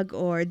G-Dog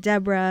or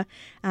Deborah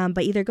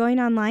by either going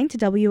online to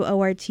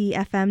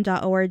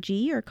WORTFM.org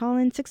or call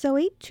in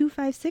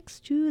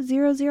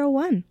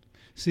 608-256-2001.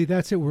 See,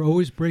 that's it. We're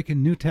always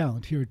breaking new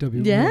talent here at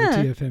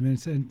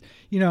WORT-FM. And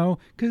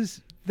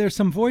because there's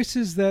some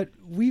voices that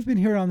we've been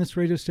hearing on this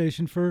radio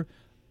station for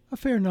a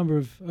fair number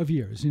of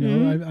years.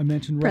 I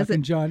mentioned Rock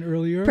and John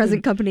earlier.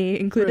 Present company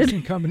included.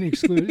 Present company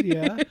excluded,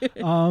 yeah.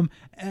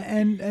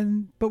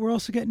 But we're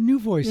also getting new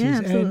voices. Yeah,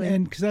 absolutely.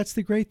 And because that's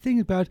the great thing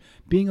about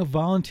being a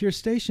volunteer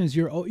station is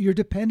you're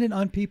dependent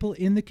on people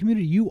in the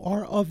community. You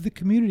are of the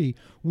community.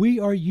 We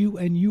are you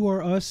and you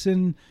are us.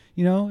 And,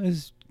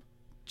 as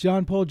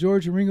John, Paul,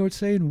 George, and Ringo would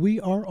say, and we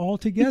are all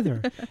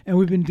together. And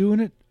we've been doing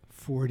it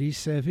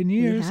 47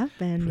 years. We have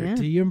been,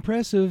 Pretty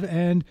impressive.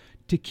 And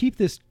to keep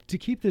this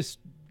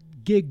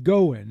gig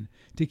going,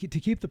 to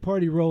keep the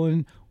party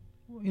rolling,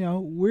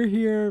 we're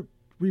here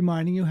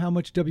reminding you how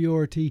much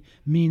WORT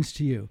means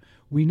to you.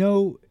 We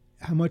know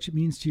how much it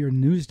means to your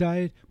news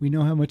diet. We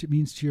know how much it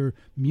means to your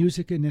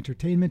music and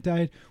entertainment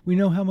diet. We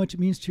know how much it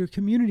means to your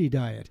community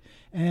diet.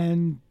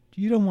 And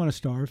you don't want to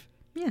starve.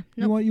 Yeah.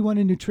 Nope. You want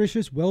a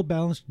nutritious,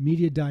 well-balanced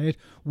media diet.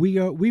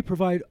 We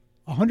provide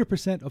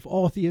 100% of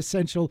all the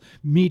essential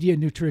media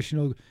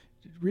nutritional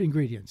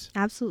ingredients.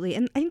 Absolutely.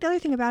 And I think the other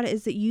thing about it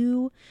is that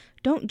you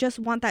don't just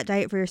want that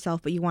diet for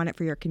yourself, but you want it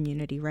for your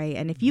community, right?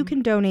 And if you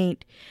can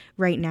donate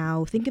right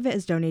now, think of it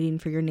as donating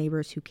for your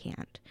neighbors who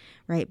can't,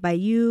 right? By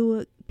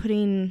you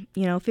putting,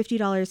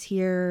 $50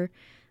 here,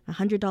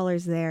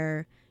 $100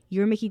 there,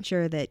 you're making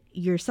sure that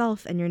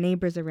yourself and your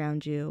neighbors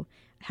around you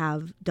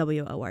have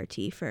WORT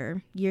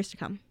for years to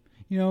come.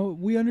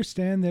 We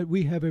understand that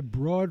we have a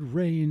broad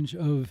range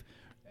of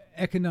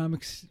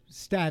economic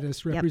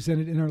status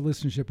represented in our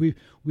listenership.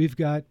 We've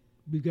got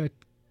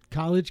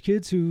college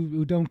kids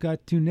who don't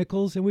got 2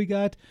 nickels, and we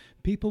got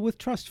people with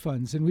trust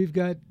funds, and we've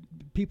got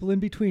people in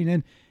between.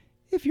 And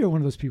if you're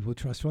one of those people with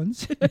trust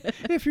funds,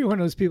 if you're one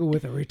of those people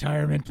with a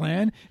retirement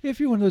plan, if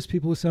you're one of those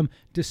people with some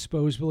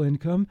disposable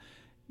income,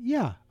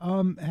 make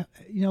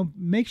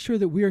sure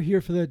that we're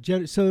here for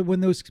that, so that when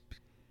those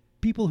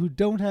people who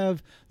don't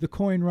have the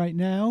coin right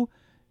now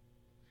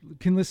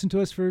can listen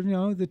to us for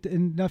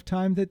enough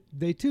time that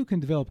they too can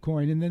develop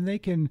coin, and then they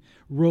can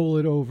roll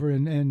it over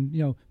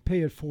and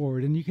pay it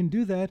forward. And you can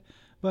do that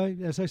by,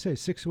 as I say,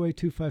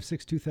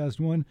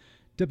 608-256-2001,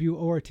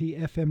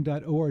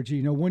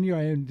 WORTFM.org. One year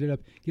I ended up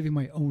giving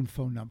my own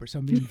phone number, so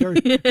I'm being very,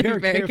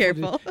 very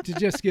careful to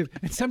just give.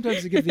 And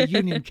sometimes I give the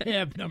union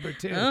cab number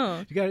too.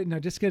 Oh, you got it. No,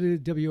 just get a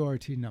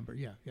WORT number.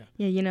 Yeah.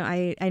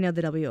 I know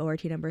the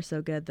WORT number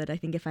so good that I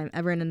think if I'm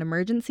ever in an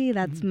emergency,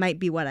 that might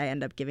be what I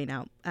end up giving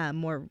out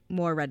more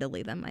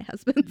readily than my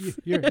husband's.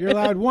 You're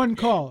allowed one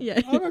call. Yeah.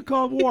 I'm gonna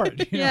call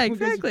Ward. Yeah,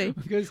 exactly.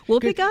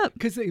 We'll pick up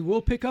because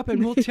we'll pick up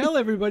and we'll tell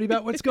everybody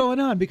about what's going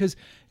on. Because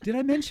did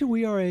I mention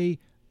we are a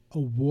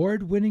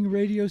award-winning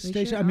radio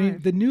station? I mean,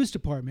 the news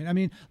department. I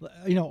mean,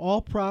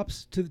 all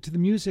props to the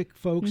music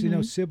folks.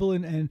 Sybil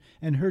and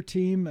her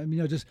team.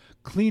 Just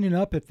cleaning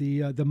up at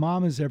the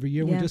Mamas every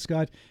year. Yeah. We just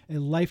got a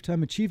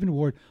Lifetime Achievement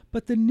Award.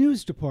 But the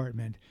news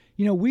department.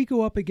 We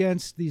go up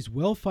against these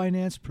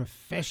well-financed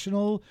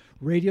professional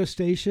radio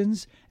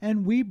stations,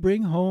 and we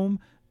bring it home.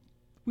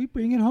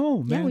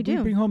 Yeah, we do.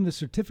 We bring home the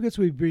certificates.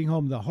 We bring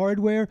home the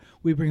hardware.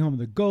 We bring home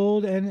the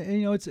gold, and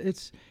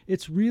it's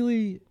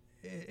really.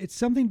 It's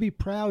something to be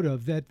proud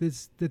of that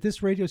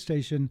this radio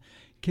station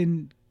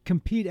can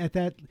compete at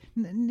that.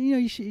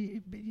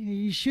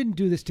 You shouldn't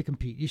do this to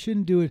compete. You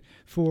shouldn't do it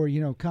for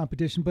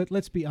competition. But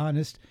let's be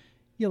honest,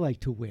 you like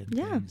to win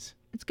things.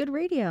 It's good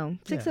radio.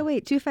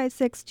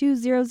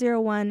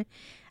 608-256-2001,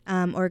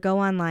 or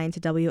go online to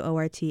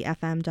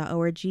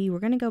WORTFM.org. We're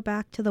going to go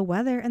back to the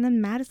weather and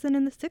then Madison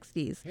in the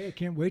 60s. Hey, I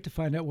can't wait to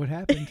find out what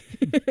happened.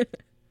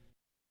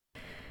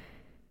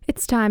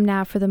 It's time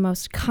now for the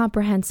most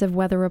comprehensive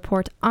weather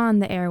report on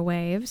the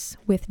airwaves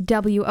with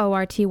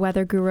WORT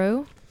weather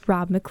guru,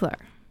 Rob McClure.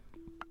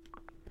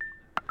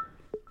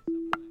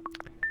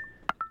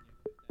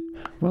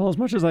 Well, as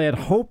much as I had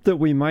hoped that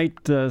we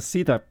might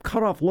see the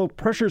cutoff low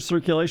pressure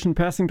circulation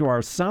passing to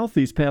our south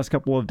these past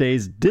couple of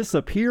days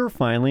disappear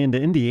finally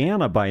into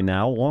Indiana by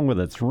now, along with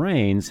its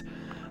rains,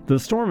 the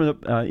storm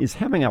is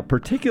having a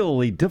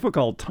particularly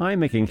difficult time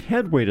making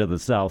headway to the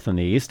south and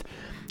east.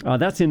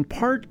 That's in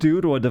part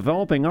due to a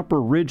developing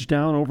upper ridge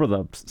down over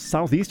the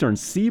southeastern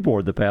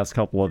seaboard the past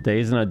couple of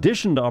days, in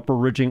addition to upper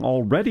ridging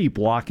already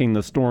blocking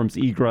the storm's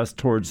egress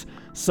towards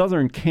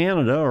southern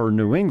Canada or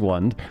New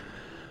England.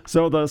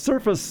 So the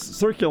surface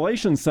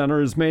circulation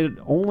center is made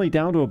only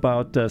down to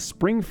about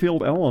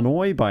Springfield,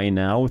 Illinois by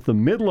now, with the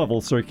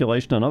mid-level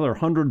circulation another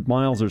 100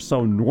 miles or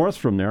so north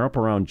from there, up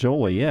around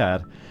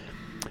Joliet.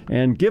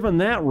 And given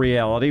that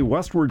reality,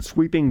 westward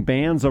sweeping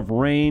bands of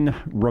rain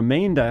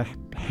remained a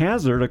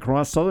hazard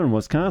across southern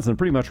Wisconsin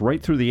pretty much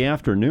right through the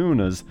afternoon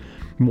as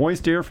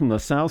moist air from the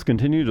south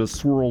continued to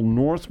swirl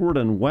northward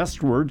and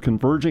westward,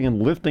 converging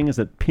and lifting as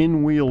it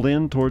pinwheeled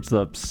in towards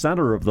the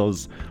center of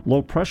those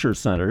low pressure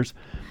centers.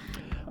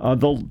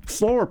 The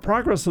slower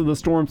progress of the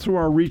storm through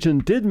our region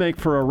did make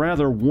for a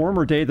rather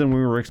warmer day than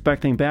we were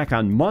expecting back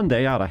on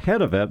Monday out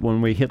ahead of it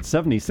when we hit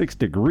 76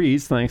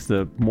 degrees thanks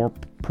to more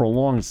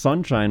prolonged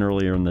sunshine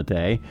earlier in the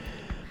day.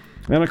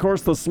 And of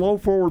course, the slow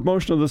forward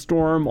motion of the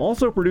storm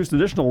also produced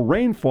additional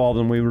rainfall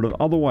than we would have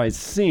otherwise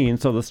seen,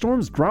 so the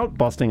storm's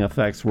drought-busting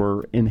effects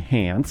were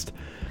enhanced.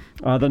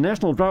 The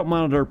National Drought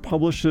Monitor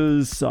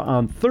publishes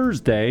on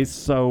Thursday,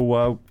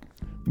 so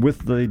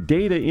with the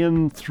data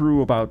in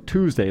through about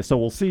Tuesday. So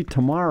we'll see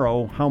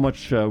tomorrow how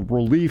much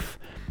relief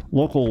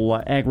local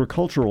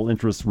agricultural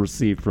interests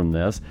received from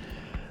this.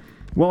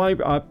 Well, I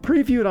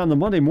previewed on the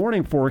Monday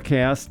morning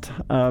forecast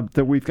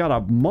that we've got a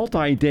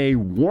multi-day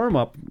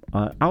warm-up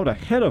out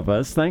ahead of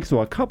us thanks to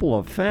a couple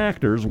of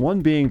factors,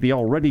 one being the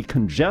already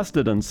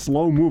congested and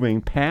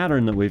slow-moving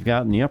pattern that we've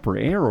got in the upper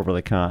air over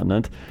the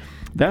continent.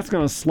 That's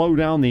going to slow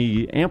down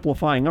the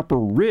amplifying upper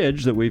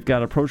ridge that we've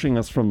got approaching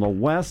us from the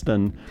west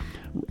and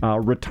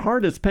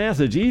retard its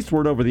passage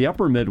eastward over the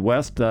upper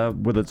Midwest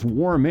with its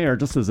warm air,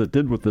 just as it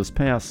did with this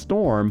past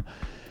storm.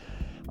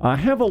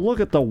 Have a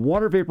look at the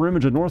water vapor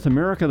image of North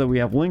America that we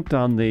have linked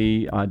on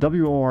the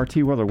WORT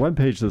weather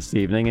webpage this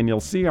evening, and you'll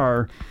see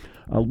our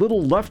A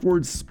little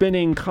leftward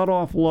spinning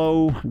cutoff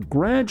low,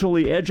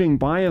 gradually edging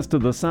by us to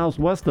the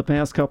southwest the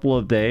past couple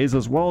of days,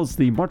 as well as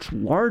the much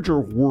larger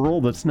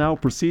whirl that's now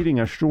proceeding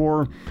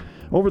ashore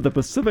over the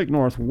Pacific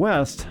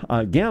Northwest,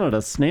 again at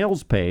a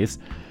snail's pace.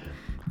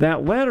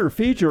 That latter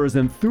feature is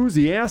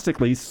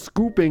enthusiastically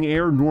scooping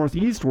air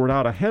northeastward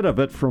out ahead of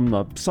it from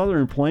the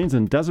southern plains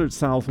and desert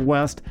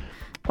southwest,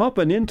 up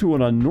and into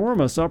an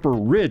enormous upper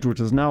ridge, which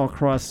is now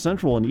across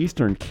central and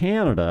eastern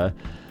Canada.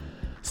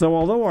 So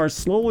although our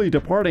slowly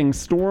departing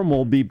storm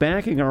will be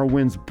backing our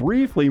winds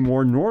briefly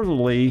more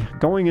northerly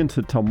going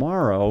into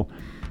tomorrow,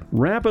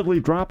 rapidly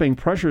dropping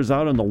pressures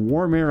out in the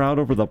warm air out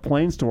over the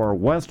plains to our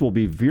west will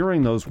be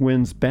veering those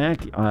winds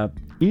back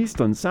east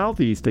and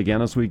southeast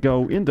again as we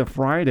go into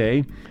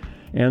Friday.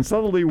 And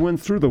southerly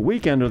winds through the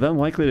weekend are then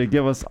likely to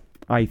give us,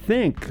 I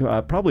think,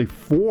 probably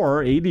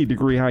 4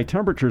 80-degree high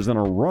temperatures in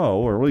a row,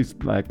 or at least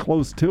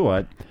close to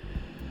it.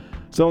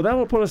 So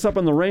that'll put us up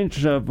in the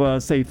range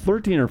of, say,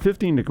 13 or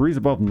 15 degrees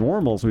above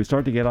normal as we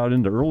start to get out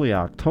into early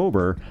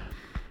October.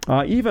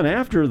 Even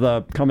after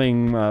the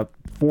coming 4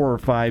 or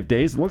 5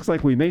 days, it looks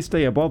like we may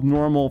stay above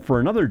normal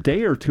for another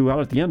day or two out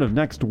at the end of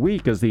next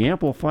week as the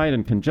amplified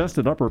and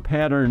congested upper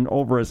pattern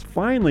over us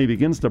finally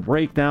begins to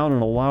break down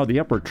and allow the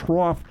upper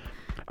trough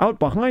out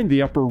behind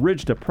the upper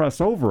ridge to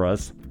press over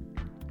us.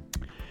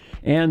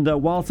 And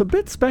while it's a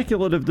bit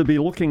speculative to be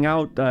looking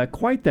out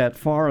quite that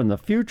far in the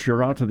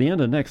future, out to the end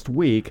of next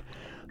week,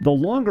 the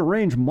longer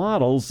range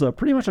models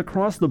pretty much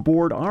across the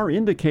board are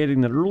indicating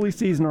that early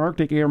season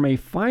Arctic air may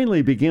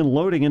finally begin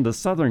loading into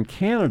southern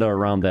Canada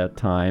around that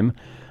time,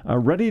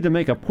 ready to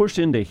make a push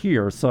into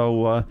here.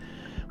 So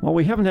while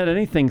we haven't had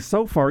anything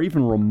so far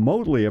even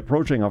remotely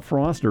approaching a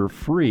frost or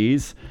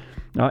freeze,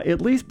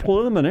 at least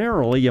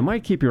preliminarily, you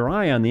might keep your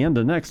eye on the end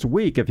of next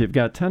week if you've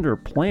got tender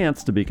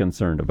plants to be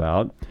concerned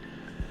about.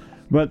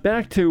 But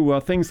back to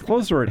things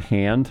closer at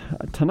hand.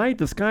 Tonight,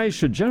 the skies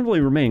should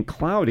generally remain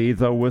cloudy,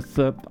 though with,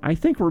 I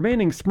think,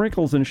 remaining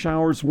sprinkles and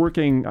showers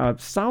working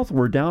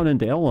southward down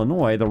into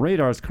Illinois. The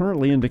radar is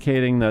currently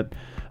indicating that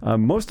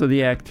most of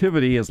the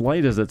activity, as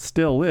light as it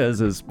still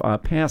is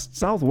past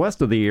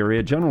southwest of the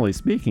area, generally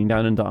speaking,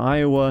 down into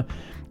Iowa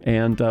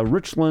and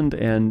Richland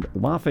and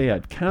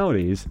Lafayette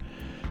counties.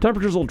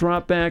 Temperatures will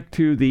drop back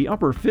to the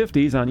upper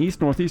 50s on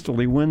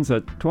east-northeasterly winds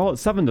at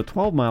 7 to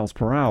 12 miles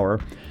per hour.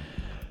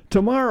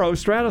 Tomorrow,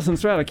 stratus and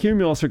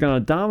stratocumulus are going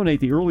to dominate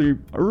the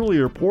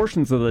earlier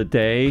portions of the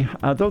day,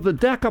 though the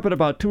deck up at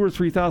about 2,000 or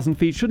 3,000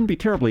 feet shouldn't be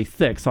terribly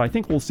thick, so I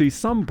think we'll see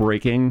some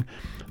breaking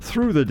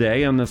through the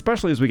day, and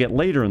especially as we get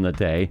later in the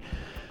day.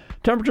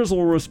 Temperatures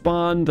will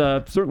respond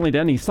certainly to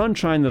any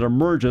sunshine that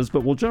emerges,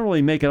 but will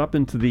generally make it up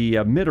into the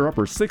mid or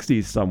upper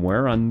 60s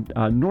somewhere, on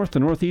north to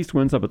northeast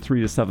winds up at 3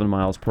 to 7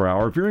 miles per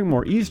hour, veering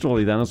more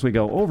easterly then as we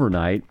go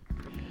overnight.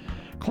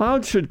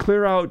 Clouds should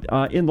clear out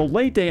in the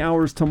late day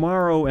hours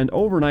tomorrow and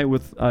overnight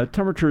with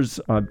temperatures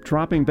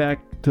dropping back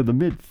to the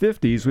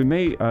mid-50s. We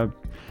may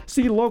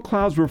see low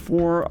clouds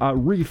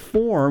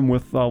reform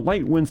with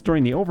light winds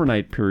during the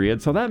overnight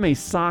period, so that may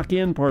sock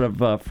in part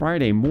of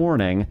Friday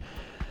morning.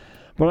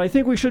 But I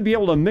think we should be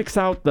able to mix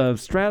out the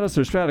stratus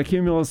or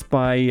stratocumulus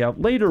by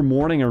later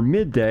morning or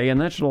midday, and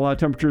that should allow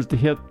temperatures to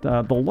hit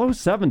the low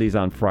 70s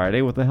on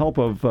Friday with the help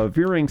of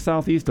veering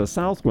southeast to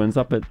south winds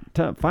up at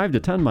 5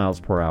 to 10 miles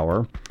per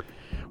hour.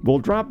 We'll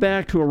drop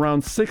back to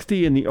around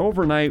 60 in the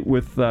overnight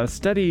with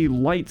steady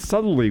light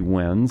southerly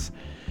winds.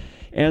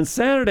 And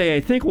Saturday,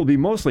 I think, will be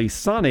mostly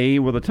sunny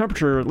with a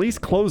temperature at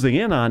least closing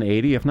in on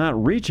 80, if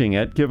not reaching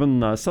it, given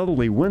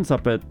southerly winds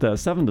up at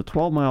 7 to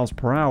 12 miles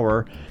per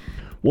hour.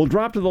 We'll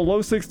drop to the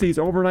low 60s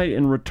overnight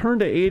and return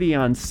to 80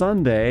 on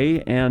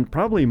Sunday and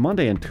probably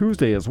Monday and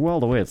Tuesday as well,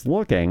 the way it's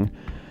looking.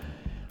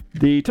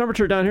 The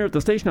temperature down here at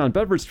the station on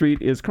Bedford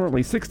Street is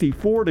currently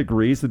 64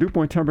 degrees. The dew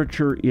point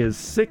temperature is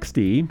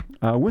 60.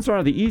 Winds are out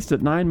of the east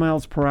at 9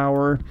 miles per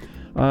hour.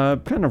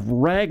 Kind of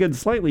ragged,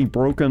 slightly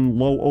broken,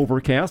 low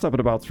overcast up at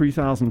about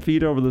 3,000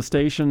 feet over the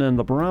station. And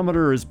the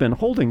barometer has been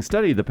holding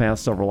steady the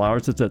past several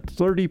hours. It's at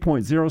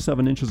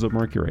 30.07 inches of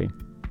mercury.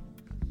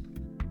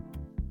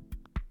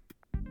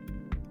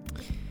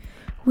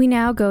 We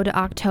now go to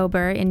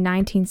October in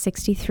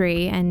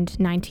 1963 and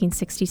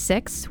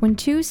 1966, when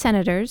two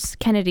senators,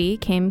 Kennedy,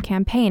 came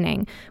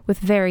campaigning with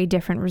very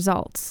different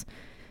results.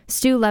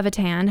 Stu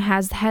Levitan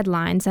has the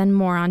headlines and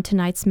more on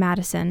tonight's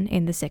Madison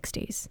in the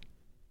 60s.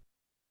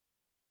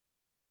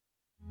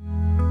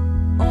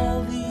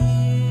 All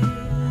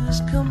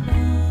these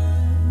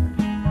combined,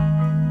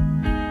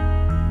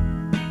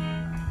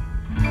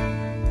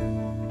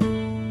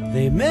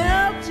 they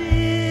melt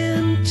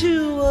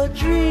into a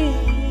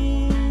dream.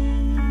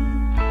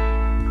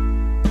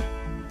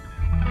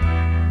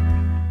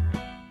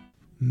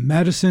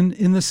 Madison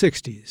in the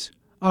 60s,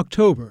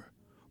 October,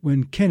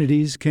 when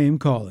Kennedys came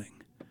calling.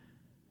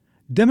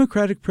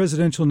 Democratic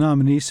presidential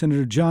nominee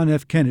Senator John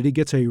F. Kennedy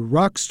gets a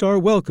rock star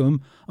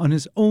welcome on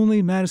his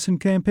only Madison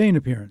campaign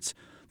appearance,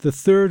 the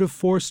third of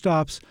 4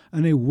 stops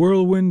on a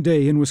whirlwind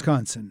day in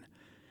Wisconsin.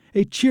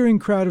 A cheering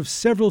crowd of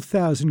several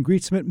thousand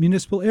greets him at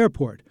Municipal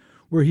Airport,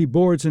 where he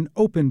boards an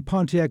open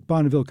Pontiac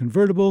Bonneville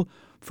convertible,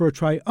 for a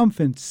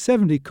triumphant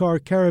 70-car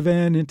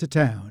caravan into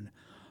town.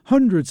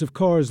 Hundreds of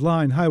cars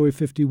line Highway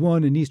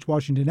 51 and East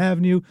Washington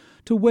Avenue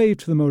to wave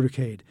to the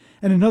motorcade,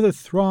 and another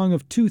throng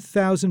of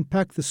 2,000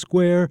 pack the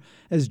square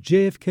as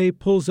JFK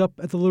pulls up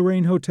at the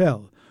Lorraine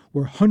Hotel,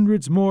 where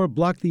hundreds more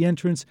block the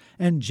entrance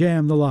and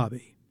jam the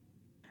lobby.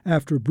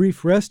 After a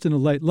brief rest and a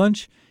light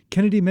lunch,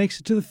 Kennedy makes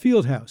it to the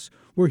field house,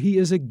 where he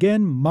is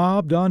again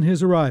mobbed on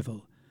his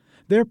arrival.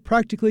 They're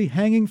practically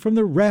hanging from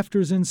the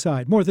rafters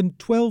inside, more than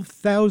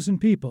 12,000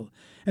 people,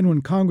 and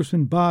when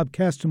Congressman Bob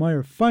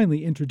Kastenmeier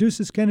finally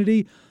introduces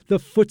Kennedy, the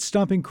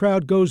foot-stomping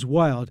crowd goes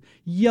wild,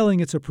 yelling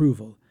its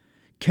approval.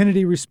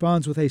 Kennedy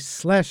responds with a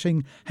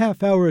slashing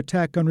half-hour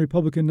attack on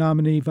Republican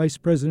nominee Vice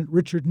President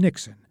Richard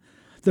Nixon.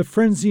 The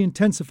frenzy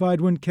intensified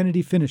when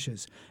Kennedy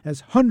finishes,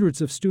 as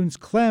hundreds of students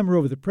clamber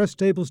over the press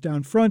tables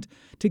down front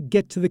to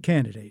get to the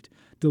candidate,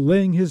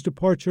 delaying his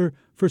departure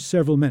for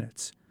several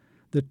minutes.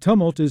 The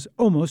tumult is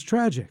almost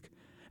tragic.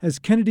 As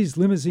Kennedy's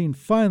limousine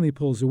finally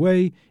pulls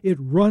away, it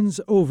runs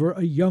over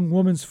a young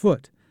woman's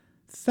foot,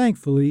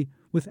 thankfully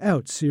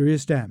without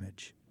serious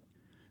damage.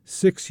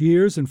 6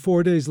 years and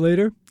 4 days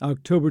later,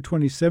 October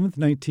 27,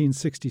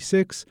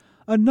 1966,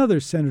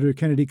 another Senator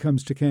Kennedy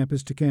comes to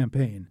campus to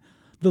campaign,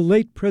 the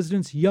late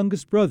president's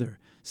youngest brother,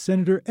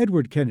 Senator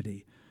Edward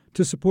Kennedy,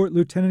 to support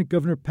Lieutenant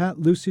Governor Pat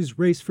Lucey's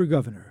race for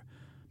governor.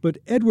 But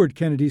Edward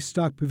Kennedy's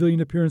stock pavilion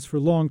appearance for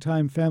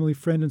longtime family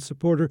friend and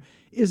supporter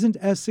isn't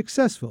as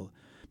successful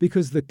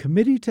because the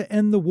Committee to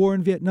End the War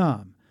in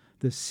Vietnam,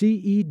 the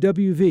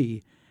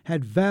CEWV,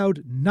 had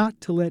vowed not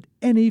to let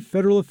any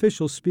federal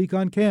official speak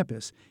on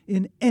campus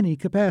in any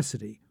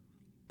capacity.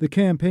 The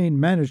campaign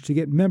managed to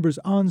get members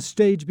on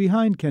stage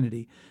behind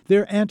Kennedy,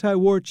 their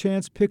anti-war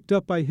chants picked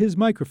up by his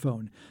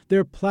microphone,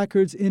 their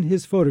placards in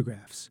his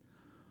photographs.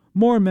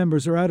 More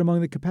members are out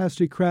among the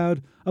capacity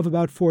crowd of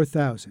about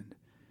 4,000.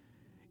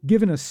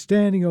 Given a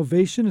standing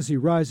ovation as he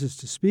rises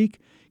to speak,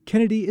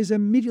 Kennedy is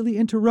immediately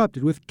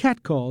interrupted with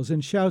catcalls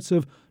and shouts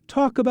of,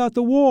 "Talk about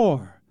the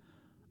war!"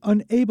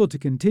 Unable to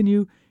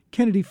continue,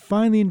 Kennedy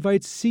finally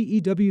invites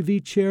CEWV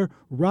Chair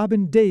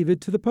Robin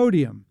David to the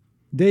podium.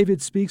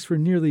 David speaks for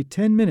nearly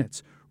 10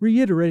 minutes,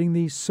 reiterating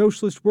the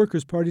Socialist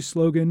Workers' Party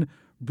slogan,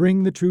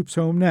 "Bring the troops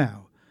home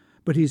now."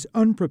 But he's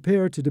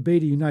unprepared to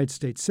debate a United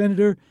States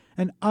senator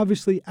and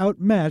obviously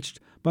outmatched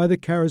by the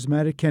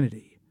charismatic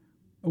Kennedy.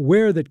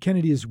 Aware that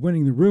Kennedy is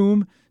winning the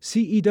room,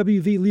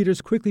 CEWV leaders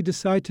quickly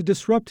decide to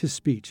disrupt his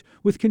speech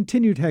with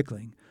continued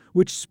heckling,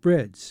 which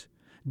spreads.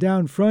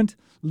 Down front,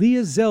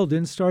 Leah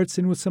Zeldin starts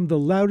in with some of the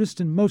loudest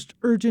and most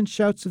urgent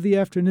shouts of the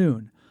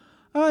afternoon.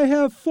 "I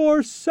have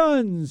 4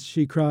 sons,"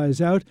 she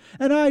cries out,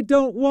 "and I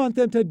don't want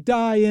them to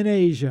die in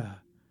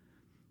Asia."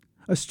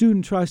 A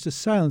student tries to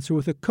silence her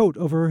with a coat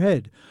over her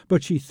head,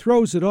 but she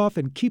throws it off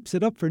and keeps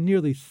it up for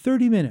nearly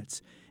 30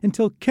 minutes,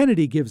 until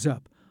Kennedy gives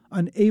up,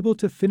 unable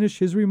to finish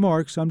his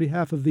remarks on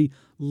behalf of the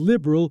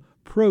liberal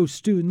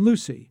pro-student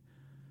Lucy.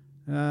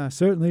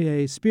 "Certainly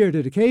a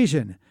spirited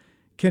occasion,"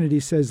 Kennedy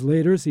says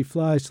later as he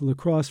flies to La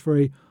Crosse for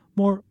a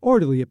more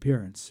orderly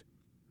appearance.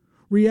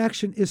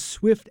 Reaction is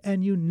swift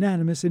and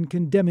unanimous in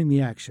condemning the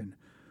action,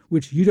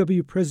 which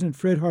UW President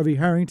Fred Harvey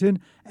Harrington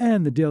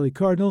and the Daily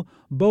Cardinal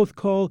both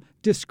call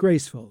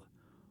disgraceful.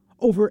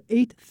 Over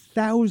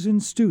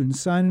 8,000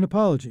 students sign an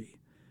apology.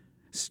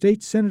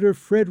 State Senator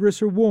Fred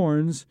Risser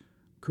warns,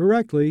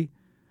 correctly,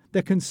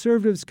 that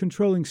conservatives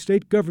controlling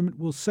state government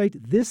will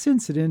cite this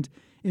incident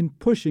in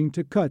pushing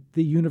to cut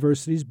the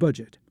university's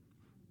budget.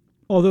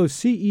 Although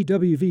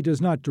CEWV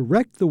does not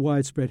direct the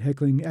widespread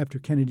heckling after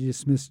Kennedy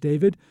dismissed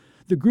David,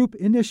 the group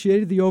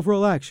initiated the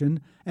overall action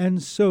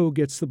and so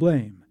gets the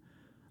blame.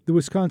 The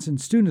Wisconsin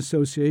Student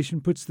Association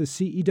puts the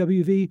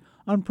CEWV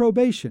on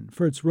probation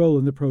for its role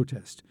in the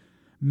protest.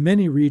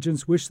 Many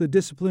regents wish the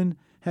discipline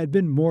had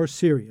been more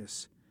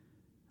serious.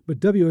 But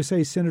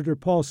WSA Senator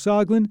Paul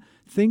Soglin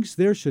thinks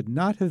there should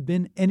not have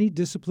been any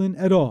discipline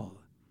at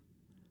all.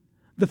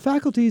 The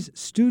faculty's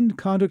Student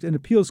Conduct and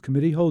Appeals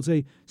Committee holds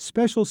a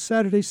special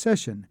Saturday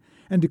session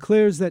and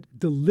declares that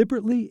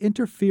deliberately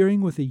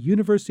interfering with a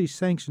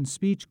university-sanctioned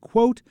speech,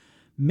 quote,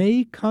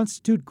 may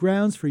constitute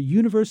grounds for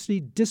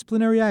university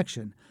disciplinary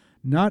action,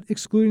 not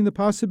excluding the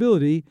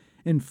possibility,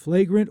 in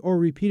flagrant or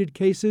repeated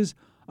cases,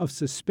 of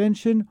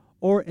suspension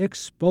or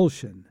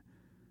expulsion.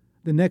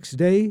 The next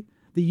day,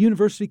 the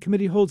university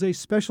committee holds a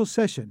special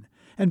session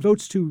and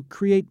votes to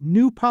create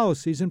new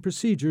policies and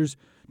procedures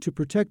to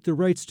protect the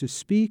rights to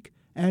speak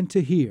and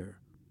to hear.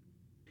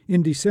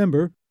 In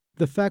December,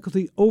 the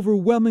faculty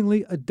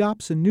overwhelmingly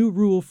adopts a new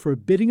rule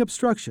forbidding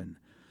obstruction,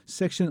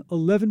 Section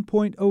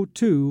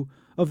 11.02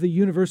 of the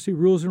University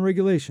Rules and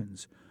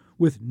Regulations,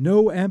 with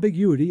no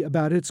ambiguity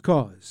about its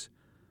cause.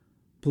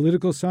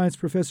 Political science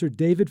professor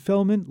David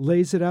Fellman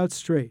lays it out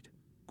straight.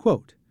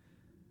 Quote,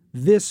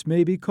 "This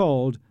may be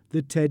called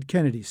the Ted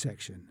Kennedy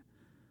section."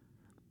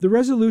 The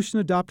resolution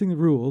adopting the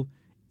rule,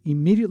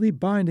 immediately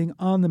binding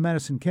on the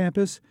Madison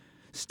campus,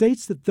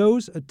 states that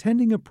those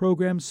attending a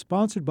program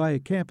sponsored by a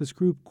campus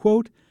group,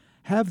 quote,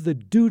 have the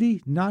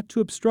duty not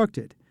to obstruct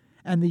it,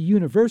 and the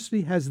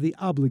university has the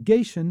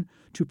obligation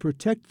to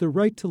protect the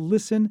right to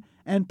listen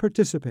and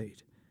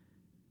participate.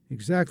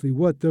 Exactly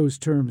what those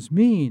terms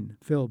mean,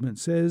 Feldman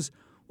says,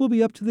 will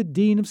be up to the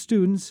Dean of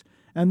Students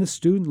and the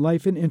Student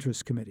Life and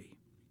Interest Committee.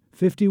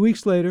 50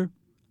 weeks later,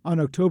 on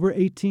October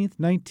 18,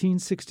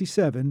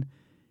 1967,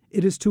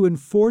 it is to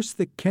enforce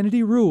the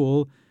Kennedy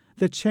Rule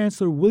that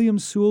Chancellor William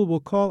Sewell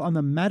will call on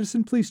the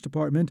Madison Police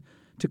Department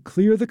to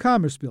clear the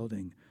Commerce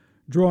Building,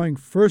 drawing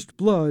first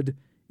blood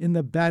in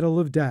the Battle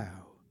of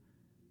Dow.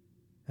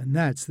 And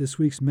that's this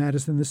week's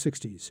Madison in the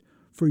 60s.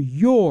 For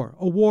your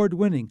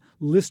award-winning,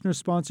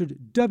 listener-sponsored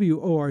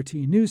WORT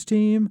News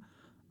Team,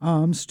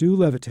 I'm Stu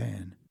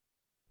Levitan.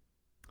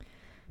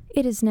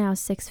 It is now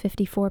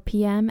 6:54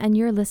 p.m., and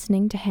you're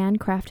listening to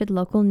handcrafted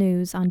local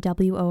news on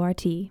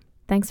WORT.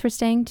 Thanks for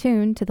staying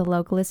tuned to the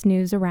localest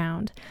news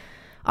around.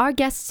 Our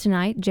guests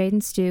tonight, Jade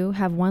and Stu,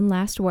 have one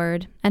last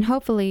word, and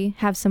hopefully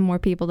have some more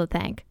people to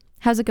thank.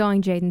 How's it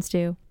going, Jade and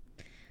Stu?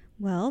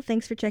 Well,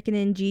 thanks for checking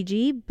in,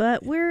 Gigi,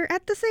 but we're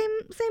at the same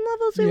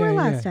level as we were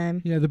last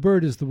time. Yeah, the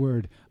bird is the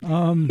word.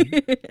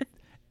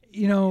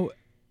 You know,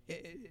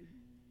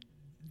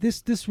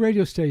 this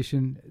radio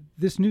station,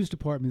 this news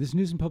department, this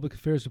news and public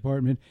affairs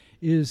department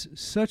is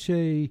such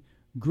a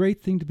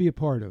great thing to be a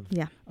part of.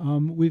 Yeah.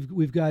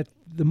 We've got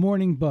the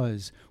morning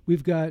buzz.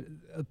 We've got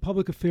a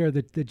public affair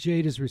that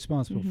Jade is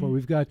responsible for.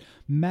 We've got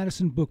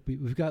Madison Book Beat.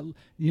 We've got,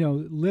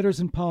 letters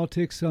and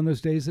politics on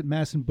those days that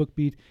Madison Book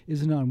Beat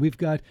isn't on. We've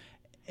got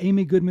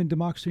Amy Goodman,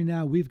 Democracy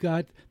Now! We've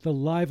got the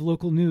live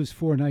local news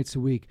 4 nights a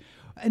week.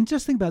 And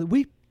just think about it.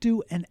 We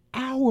do an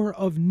hour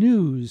of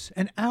news,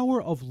 an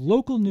hour of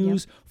local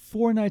news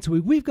 4 nights a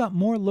week. We've got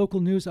more local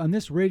news on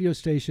this radio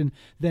station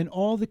than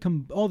all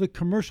the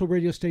commercial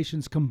radio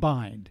stations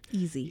combined.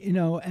 Easy.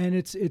 And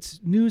it's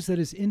news that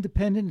is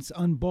independent, it's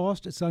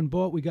unbossed, it's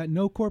unbought. We got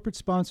no corporate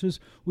sponsors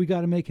we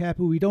got to make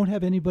happy. We don't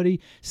have anybody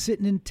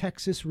sitting in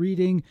Texas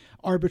reading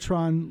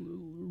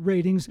Arbitron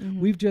ratings.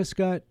 We've just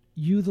got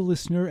you, the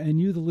listener,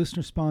 and you, the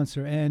listener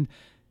sponsor. And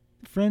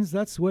friends,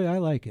 that's the way I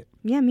like it.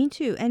 Yeah, me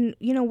too. And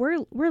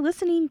we're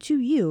listening to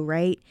you,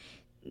 right?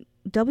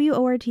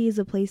 WORT is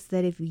a place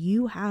that if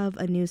you have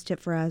a news tip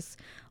for us,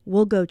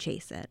 we'll go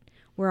chase it.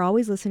 We're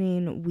always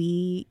listening.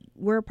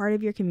 We're a part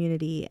of your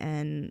community,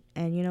 and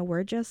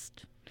we're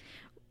just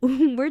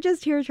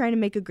here trying to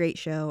make a great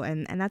show,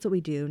 and that's what we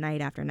do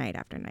night after night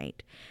after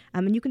night.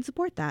 And you can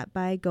support that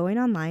by going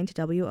online to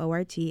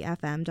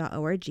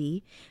WORTFM.org.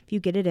 If you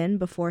get it in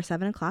before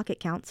 7 o'clock, it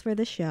counts for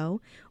the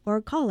show,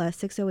 or call us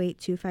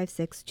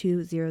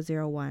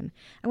 608-256-2001.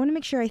 I want to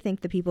make sure I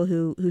thank the people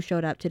who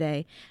showed up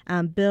today.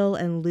 Bill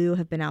and Lou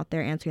have been out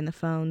there answering the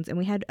phones, and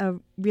we had a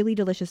really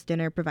delicious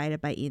dinner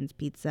provided by Ian's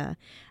Pizza.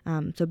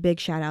 So big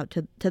shout out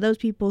to those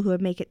people who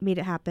have made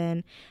it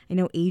happen. I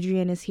know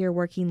Adrian is here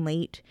working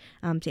late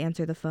to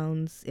answer the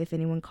phones if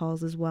anyone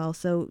calls as well.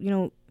 So,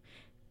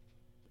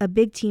 a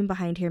big team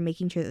behind here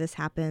making sure that this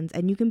happens,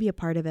 and you can be a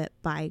part of it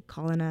by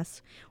calling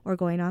us or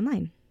going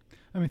online.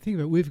 I mean, think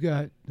about it. We've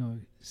got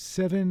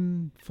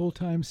 7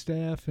 full-time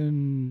staff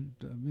and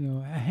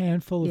a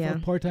handful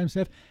of part-time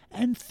staff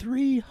and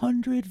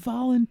 300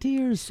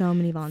 volunteers. So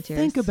many volunteers.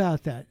 Think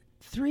about that.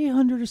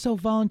 300 or so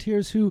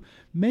volunteers who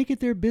make it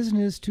their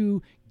business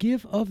to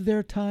give of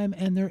their time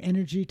and their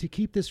energy to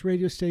keep this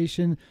radio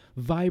station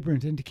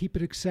vibrant and to keep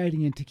it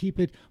exciting and to keep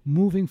it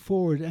moving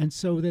forward, and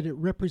so that it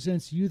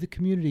represents you, the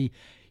community.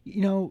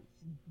 You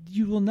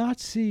will not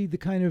see the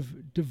kind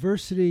of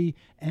diversity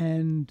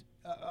and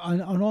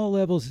on all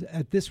levels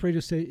at this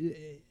radio station,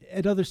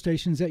 at other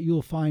stations, that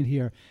you'll find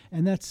here.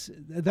 And that's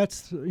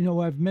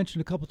I've mentioned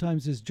a couple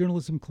times this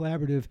journalism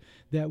collaborative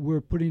that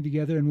we're putting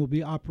together and will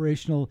be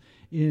operational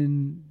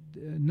in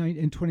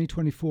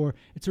 2024.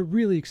 It's a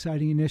really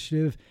exciting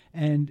initiative,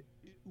 and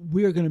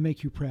we're going to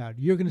make you proud.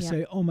 You're going to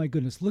say, oh my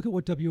goodness, look at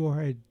what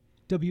WORT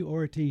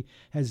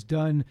has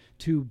done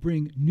to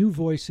bring new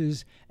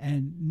voices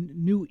and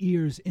new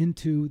ears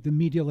into the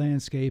media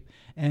landscape.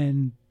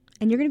 And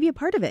you're going to be a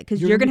part of it because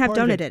you're going to have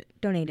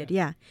donated.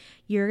 Yeah.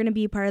 You're going to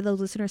be part of those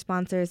listener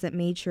sponsors that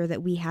made sure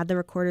that we had the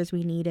recorders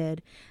we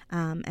needed,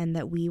 and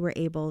that we were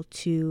able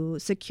to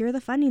secure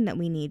the funding that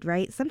we need,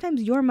 right?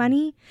 Sometimes your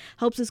money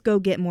helps us go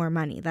get more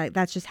money.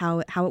 That's just how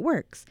it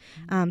works.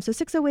 So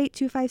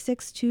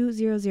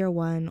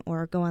 608-256-2001,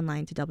 or go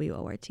online to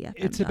WORTFM.org.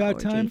 It's about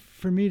time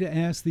for me to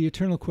ask the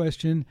eternal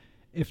question,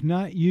 if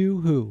not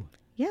you, who?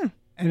 Yeah.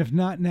 And if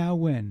not now,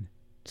 when?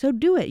 So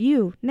do it,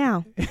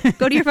 now.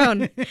 Go to your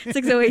phone,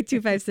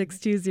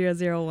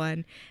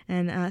 608-256-2001.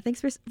 And thanks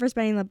for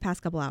spending the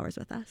past couple hours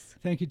with us.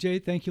 Thank you,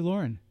 Jade. Thank you,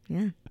 Lauren.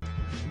 Yeah.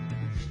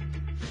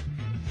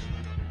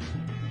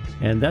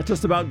 And that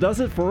just about does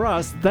it for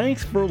us.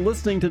 Thanks for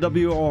listening to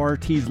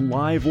WORT's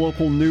live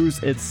local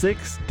news at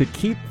 6. To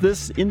keep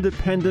this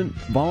independent,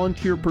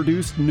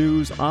 volunteer-produced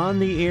news on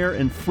the air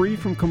and free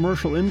from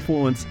commercial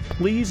influence,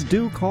 please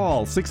do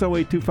call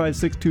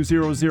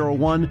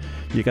 608-256-2001.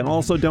 You can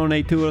also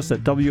donate to us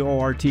at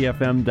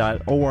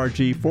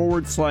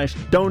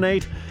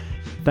WORTFM.org/donate.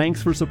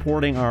 Thanks for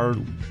supporting our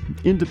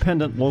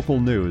independent local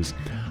news.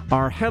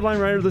 Our headline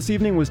writer this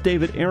evening was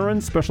David Aaron.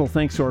 Special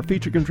thanks to our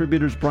feature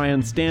contributors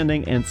Brian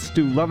Standing and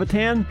Stu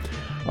Levitan.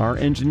 Our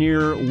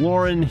engineer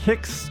Lauren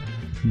Hicks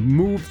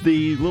moved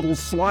the little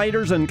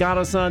sliders and got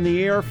us on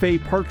the air. Faye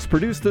Parks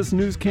produced this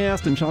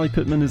newscast, and Charlie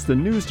Pittman is the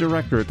news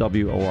director at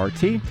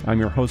WORT. I'm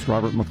your host,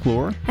 Robert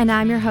McClure. And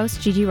I'm your host,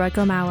 Gigi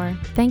Royko-Maurer.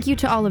 Thank you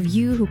to all of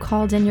you who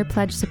called in your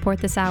pledge support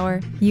this hour.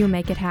 You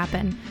make it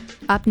happen.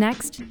 Up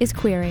next is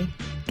Query.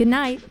 Good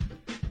night.